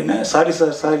அப்படின்னு. சாரி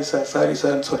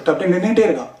சார்ன்னு சொல்லிட்டு அப்படி நின்றுட்டே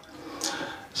இருக்கான்.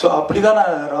 ஸோ அப்படி தான்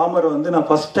நான் ராமர் வந்து நான்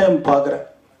ஃபஸ்ட் டைம் பார்க்குறேன்.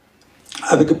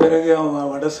 அதுக்கு பிறகு அவன்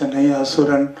வட சென்னை,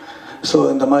 அசுரன், ஸோ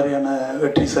இந்த மாதிரியான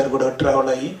வெற்றி சார் கூட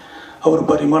ட்ராவல் ஆகி அவர்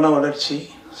பரிமாண வளர்ச்சி.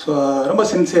 ஸோ ரொம்ப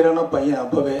சின்சியரான பையன்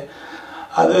அப்போவே.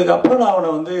 அதுக்கப்புறம் நான் அவனை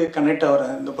வந்து கனெக்ட்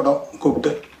ஆகிறேன். இந்த படம்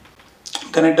கூப்பிட்டு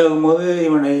கனெக்ட் ஆகும்போது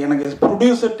எனக்கு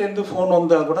ப்ரொடியூசர்கிட்டேருந்து ஃபோன்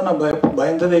வந்தால் கூட நான்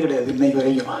பயந்ததே கிடையாது இன்னைக்கு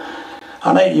வரைக்கும்.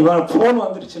 ஆனால் இவன் ஃபோன்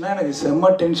வந்துருச்சுன்னா எனக்கு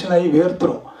செம்ம டென்ஷன் ஆகி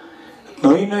வேர்த்துரும்.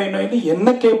 நொய்னு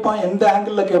என்ன கேட்பான், எந்த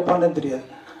ஆங்கிளில் கேட்பான்னு தெரியாது.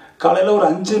 காலையில் ஒரு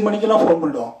 5 மணிக்கெல்லாம் ஃபோன்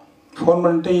பண்ணுவான். ஃபோன்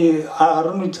பண்ணிட்டு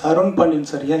அருண் பாண்டியன்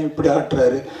சார் ஏன் இப்படி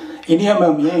ஆட்டுறாரு, இனியா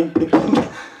மேம் ஏன் இப்படி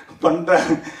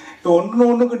பண்ணுறாங்க,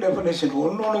 ஒன்றுக்கும் டெஃபினேஷன்,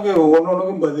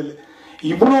 ஒன்றுக்கும் பதில்.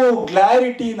 இவ்வளோ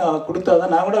கிளாரிட்டி நான்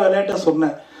கொடுத்தாதான். நான் கூட விளையாட்டாக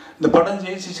சொன்னேன், இந்த படம்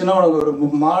ஜெயிச்சிச்சுன்னா உனக்கு ஒரு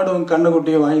மாடும்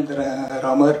கண்ணுக்குட்டியும் வாங்கி தரேன்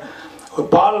ராமர், ஒரு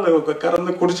பால்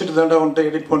கறந்து குடிச்சிட்டு தாண்டா அவன்கிட்ட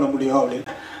எடிட் பண்ண முடியும்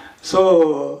அப்படின்னு. ஸோ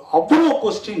அவ்வளோ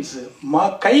கொஸ்டின்ஸு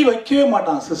கை வைக்கவே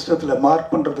மாட்டான் சிஸ்டத்தில்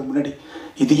மார்க் பண்ணுறதுக்கு முன்னாடி.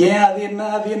 இது ஏன், அது என்ன,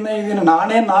 இது என்ன,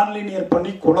 நானே நான் லீனியர்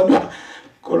பண்ணி குழம்பு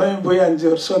குழம்பு போய் 5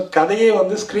 வருஷம். கதையே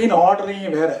வந்து ஸ்க்ரீன் ஆர்டரிங்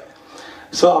வேறு.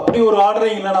 ஸோ அப்படி ஒரு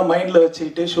ஆர்டரிங்கில் நான் மைண்டில்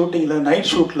வச்சுக்கிட்டு ஷூட்டிங்கில்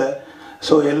நைட் ஷூட்டில்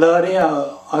ஸோ எல்லாரையும்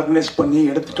ஆர்கனைஸ் பண்ணி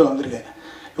எடுத்துகிட்டு வந்திருக்கேன்.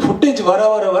 ஃபுட்டேஜ் வர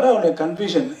வர வர அவனுக்கு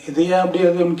கன்ஃபியூஷன், இது ஏன் அப்படி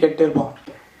அதுன்னு கேட்டே இருப்பான்.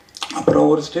 அப்புறம்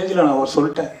ஒரு ஸ்டேஜில் நான்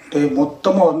சொல்லிட்டேன்,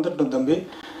 மொத்தமாக வந்துட்டோம் தம்பி,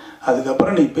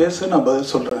 அதுக்கப்புறம் நீ பேசு, நான்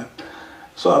பதில் சொல்கிறேன்.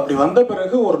 ஸோ அப்படி வந்த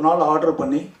பிறகு ஒரு நாள் ஆர்டர்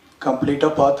பண்ணி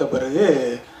கம்ப்ளீட்டாக பார்த்த பிறகு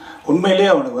உண்மையிலே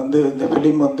அவனுக்கு வந்து இந்த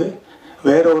ஃபிலிம் வந்து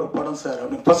வேற ஒரு படம் சார்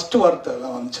அப்படின்னு ஃபஸ்ட்டு வார்த்தை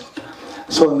தான் வந்துச்சு.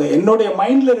 ஸோ அந்த என்னுடைய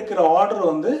மைண்டில் இருக்கிற ஆர்டர்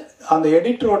வந்து அந்த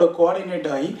எடிட்டரோட கோஆர்டினேட்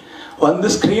ஆகி வந்து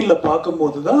ஸ்க்ரீனில்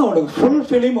பார்க்கும்போது தான் அவனுக்கு ஃபுல்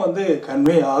ஃபிலிம் வந்து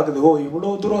கன்வே ஆகுது. ஓ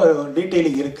இவ்வளோ தூரம்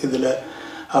டீட்டெயிலிங் இருக்குது இதில்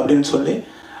அப்படின்னு சொல்லி.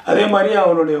 அதே மாதிரி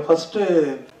அவனுடைய ஃபஸ்ட்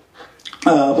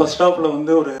ஹாஃபில்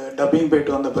வந்து ஒரு டப்பிங்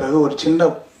போயிட்டு வந்த பிறகு ஒரு சின்ன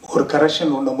ஒரு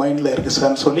கரெக்ஷன் ஒன்று மைண்டில் இருக்குது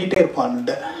சார் சொல்லிகிட்டே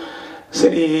இருப்பான்ட்ட.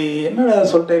 சரி என்னடா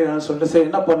சொல்லிட்டு சரி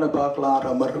என்ன பண்ண பார்க்கலாம்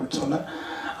ரமர் அப்படின்னு சொன்னேன்.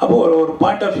 அப்போது ஒரு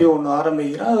பாயிண்ட் ஆஃப் வியூ ஒன்று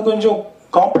ஆரம்பிக்கிறேன். அது கொஞ்சம்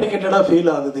காம்ப்ளிகேட்டடாக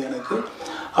ஃபீல் ஆகுது எனக்கு.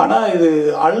 ஆனால் இது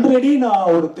ஆல்ரெடி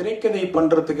நான் ஒரு திரைக்கதை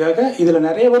பண்ணுறதுக்காக இதில்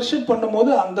நிறைய வருஷம்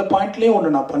பண்ணும்போது அந்த பாயிண்ட்லேயும்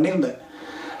ஒன்று நான் பண்ணியிருந்தேன்.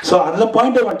 ஸோ அந்த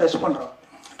பாயிண்ட்டை அவன்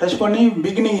டச் பண்ணி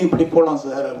பிகினிங் இப்படி போகலாம்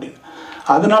சார் அப்படின்னு.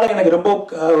 அதனால எனக்கு ரொம்ப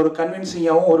ஒரு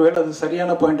கன்வின்சிங்காகவும் ஒருவேளை அது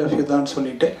சரியான பாயிண்ட் ஆஃப் வியூ தான்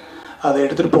சொல்லிட்டு அதை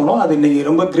எடுத்துகிட்டு போனோம். அது இன்றைக்கி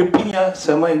ரொம்ப கிரிப்பிங்காக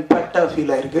செம இம்பேக்டாக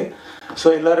ஃபீல் ஆகிருக்கு. ஸோ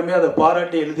எல்லாருமே அதை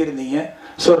பாராட்டி எழுதியிருந்தீங்க.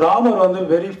 ஸோ ராமர் வந்து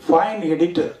வெரி ஃபைன்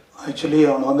எடிட்டர். ஆக்சுவலி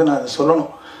அவனை வந்து நான் அதை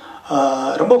சொல்லணும்,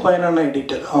 ரொம்ப ஃபைனான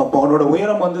எடிட்டர். அப்போ அவனோட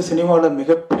உயரம் வந்து சினிமாவில்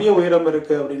மிகப்பெரிய உயரம்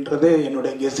இருக்குது அப்படின்றது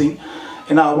என்னுடைய கெஸ்ஸிங்.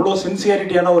 ஏன்னா அவ்வளோ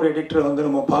சின்சியாரிட்டியான ஒரு எடிட்டரை வந்து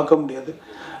நம்ம பார்க்க முடியாது.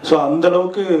 ஸோ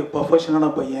அந்தளவுக்கு ப்ரொஃபஷனலான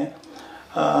பையன்.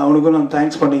 அவனுக்கும் நான்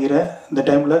தேங்க்ஸ் பண்ணிக்கிறேன் இந்த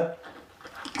டைமில்.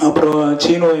 அப்புறம்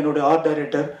சீனோ என்னுடைய ஆர்ட்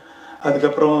டைரக்டர்,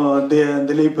 அதுக்கப்புறம்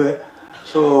திலீப்,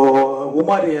 ஸோ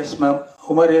உமாரியஸ்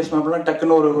மேம்லாம்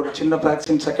டக்குன்னு ஒரு சின்ன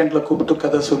வேக்சின் செகண்டில் கூப்பிட்டு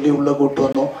கதை சொல்லி உள்ளே கூப்பிட்டு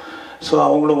வந்தோம். ஸோ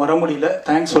அவங்களும் வர முடியல,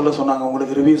 தேங்க்ஸ் சொல்ல சொன்னாங்க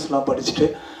உங்களுக்கு ரிவ்யூஸ்லாம் படிச்சுட்டு.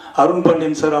 Arun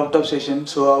Pandian sir out of session,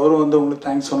 so அவரும் வந்து உங்களுக்கு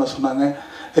தேங்க்ஸ் சொல்ல சொன்னாங்க.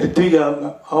 ரித்விகா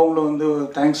அவங்களும் வந்து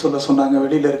தேங்க்ஸ் சொல்ல சொன்னாங்க,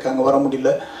 வெளியில் இருக்காங்க வர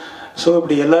முடியல. ஸோ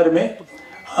இப்படி எல்லாருமே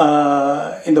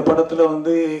இந்த படத்தில்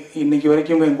வந்து இன்னைக்கு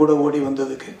வரைக்கும் என் கூட ஓடி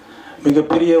வந்ததுக்கு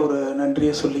மிகப்பெரிய ஒரு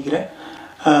நன்றியை சொல்லிக்கிறேன்.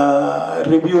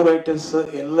 ரிவ்யூ ரைட்டர்ஸ்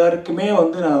எல்லாருக்குமே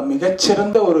வந்து நான்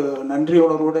மிகச்சிறந்த ஒரு நன்றி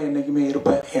உணர்வோடு என்றைக்குமே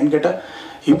இருப்பேன். ஏன்னு கேட்டால்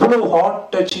இவ்வளோ ஹார்ட்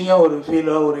டச்சிங்காக ஒரு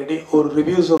ஃபீலாக ஒரு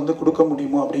ரிவ்யூஸை வந்து கொடுக்க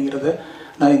முடியுமோ அப்படிங்கிறத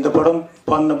நான் இந்த படம்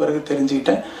பண்ண பிறகு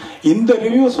தெரிஞ்சுக்கிட்டேன். இந்த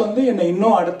ரிவ்யூஸ் வந்து என்னை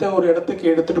இன்னும் அடுத்த ஒரு இடத்துக்கு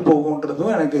எடுத்துகிட்டு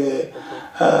போகுன்றதும் எனக்கு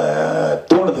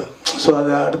தோணுது. ஸோ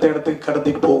அதை அடுத்த இடத்துக்கு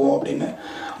கடத்திட்டு போகும் அப்படின்னு.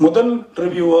 முதல்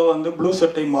ரிவ்யூவாக வந்து ப்ளூ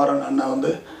சட்டை மாறன் அண்ணா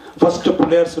வந்து ஃபஸ்ட்டு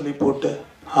பிள்ளையார் சொல்லி போட்டு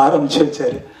ஆரம்பித்து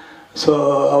வச்சார். ஸோ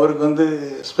அவருக்கு வந்து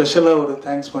ஸ்பெஷலாக ஒரு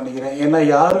தேங்க்ஸ் பண்ணிக்கிறேன். ஏன்னா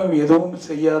யாரும் எதுவும்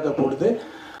செய்யாத பொழுது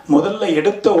முதல்ல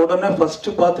எடுத்த உடனே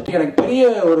ஃபஸ்ட்டு பார்த்துட்டு எனக்கு பெரிய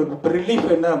ஒரு ரிலீஃப்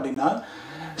என்ன அப்படின்னா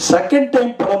செகண்ட்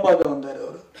டைம் படம் பார்க்க வந்தார்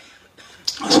அவர்.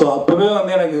 ஸோ அப்போவே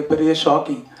வந்து எனக்கு பெரிய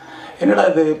ஷாக்கிங், என்னடா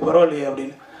இது பரவாயில்லையே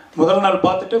அப்படின்னு. முதல் நாள்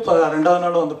பார்த்துட்டு 2வது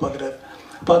நாளும் வந்து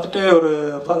பார்த்துட்டு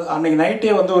அன்னைக்கு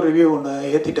நைட்டே வந்து ஒரு ரிவ்யூ ஒன்று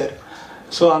ஏற்றிட்டார்.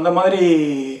 ஸோ அந்த மாதிரி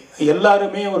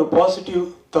எல்லாருமே ஒரு பாசிட்டிவ்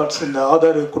தாட்ஸ் இந்த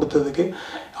ஆதார் கொடுத்ததுக்கு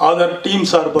ஆதார் டீம்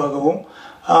சார்பாகவும்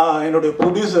என்னுடைய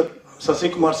ப்ரொடியூசர்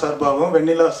சசிகுமார் சார்பாகவும்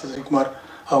வெண்ணிலா சசிகுமார்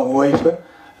அவங்க ஒய்ஃபு,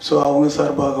 ஸோ அவங்க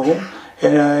சார்பாகவும்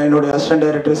என்னுடைய அசிஸ்டன்ட்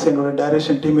டைரக்டர்ஸ், என்னுடைய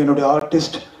டைரக்ஷன் டீம், என்னுடைய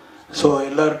ஆர்டிஸ்ட், ஸோ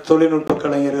எல்லாரும் தொழில்நுட்ப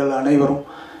கலைஞர்கள் அனைவரும்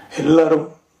எல்லாரும்.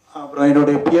 அப்புறம்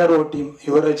என்னுடைய PRO team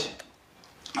Yuvraj.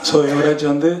 So Yuvraj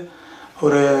வந்து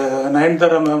ஒரு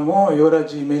நயன்தாரா மேமும்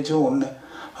யுவராஜ் இமேஜும் ஒன்று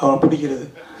அவன் பிடிக்கிறது.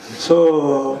 ஸோ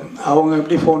அவங்க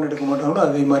எப்படி ஃபோன் எடுக்க மாட்டாங்களோ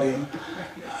அதே மாதிரி.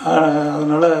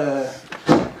 அதனால்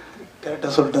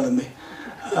கரெக்டாக சொல்லிட்டேன் தம்பி.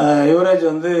 யுவராஜ்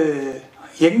வந்து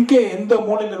எந்த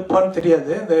மூலையில் இருப்பான்னு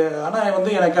தெரியாது. ஆனால்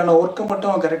வந்து எனக்கான ஒர்க்கை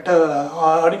மட்டும் அவன்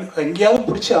கரெக்டாக எங்கேயாவது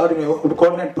பிடிச்சி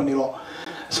கோஆர்டினேட் பண்ணிடுவோம்.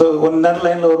 ஸோ 1 நேரம்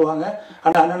லைனில் வருவாங்க,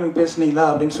 ஆனால் அண்ணனுக்கு பேசுனீங்களா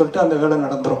அப்படின்னு சொல்லிட்டு அந்த வேலை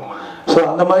நடந்துடும். ஸோ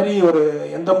அந்த மாதிரி ஒரு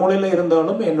எந்த மூலையில்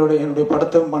இருந்தாலும் என்னுடைய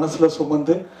படத்தை மனசில்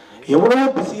சுமந்து எவ்வளோ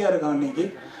பிஸியாக இருக்கான் அன்றைக்கி.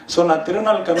 ஸோ நான்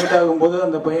திருநாள் கமிட் ஆகும்போது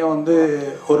அந்த பையன் வந்து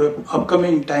ஒரு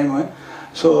அப்கமிங் டைமு,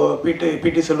 ஸோ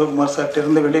பிடி செல்வகுமார் சார்கிட்ட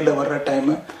இருந்து வெளியில் வர்ற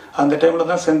டைமு, அந்த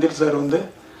டைமில் தான் செந்தில் சார் வந்து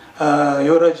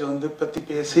யுவராஜ் வந்து பற்றி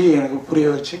பேசி எனக்கு புரிய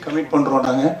வச்சு கமிட் பண்ணுறோம்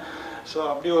நாங்கள். ஸோ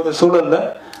அப்படி ஒரு சூழலில்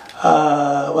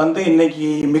வந்து இன்னைக்கு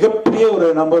மிகப்பெரிய ஒரு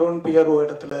நம்பர் 1 பிஆர்ஓ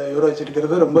இடத்துல யுவராஜ்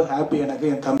இருக்கிறது ரொம்ப ஹாப்பி எனக்கு.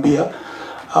 என் தம்பியா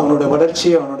அவனோட வளர்ச்சி,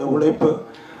 அவனோட உழைப்பு,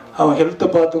 அவன் ஹெல்த்தை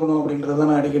பார்த்துக்கணும் அப்படின்றத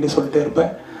நான் அடிக்கடி சொல்லிட்டே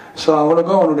இருப்பேன். ஸோ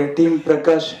அவனுக்கும் அவனுடைய டீம்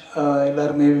பிரகாஷ்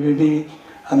எல்லாருமே விவி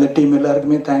அந்த டீம்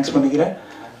எல்லாருக்குமே தேங்க்ஸ் பண்ணிக்கிறேன்.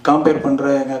 கம்பேர் பண்ணுற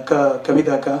எங்கள் அக்கா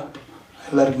கவிதா அக்கா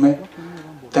எல்லாருக்குமே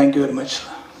thank you very much.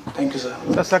 Thank you sir.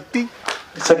 சக்தி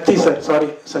சார், சாரி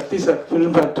சக்தி சார்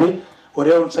ஃபிலிம் ஃபேக்ட்ரி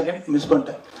ஒரே ஒரு செகண்ட் மிஸ்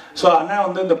பண்ணிட்டேன். ஸோ அண்ணன்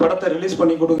வந்து இந்த படத்தை ரிலீஸ்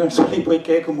பண்ணி கொடுங்கன்னு சொல்லி போய்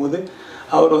கேட்கும்போது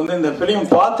அவர் வந்து இந்த ஃபிலிம்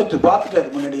பார்த்துட்டாரு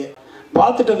முன்னாடியே.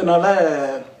 பார்த்துட்டதுனால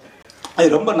அது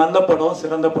ரொம்ப நல்ல படம்,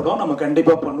 சிறந்த படம், நம்ம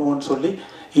கண்டிப்பாக பண்ணுவோம்னு சொல்லி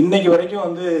இன்னைக்கு வரைக்கும்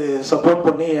வந்து சப்போர்ட்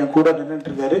பண்ணி என் கூட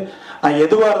நின்றுட்டுருக்காரு. நான்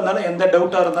எதுவாக இருந்தாலும் எந்த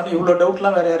டவுட்டாக இருந்தாலும் இவ்வளோ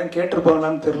டவுட்லாம் வேறு யாரும்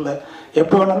கேட்டிருப்பாங்களான்னு தெரில.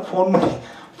 எப்போ வேணாலும்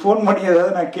ஃபோன் பண்ணி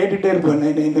ஏதாவது நான் கேட்டுகிட்டே இருப்பேன்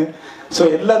நீனு. ஸோ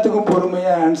எல்லாத்துக்கும்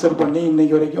பொறுமையாக ஆன்சர் பண்ணி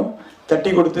இன்னைக்கு வரைக்கும்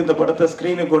தட்டி கொடுத்து இந்த படத்தை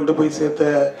ஸ்க்ரீனுக்கு கொண்டு போய் சேர்த்த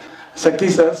சக்தி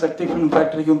சார், சக்தி ஃபிலிம்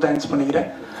ஃபேக்ட்ரிக்கும் தேங்க்ஸ் பண்ணிக்கிறேன்.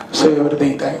 So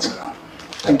everything thanks.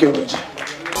 Thank you very much.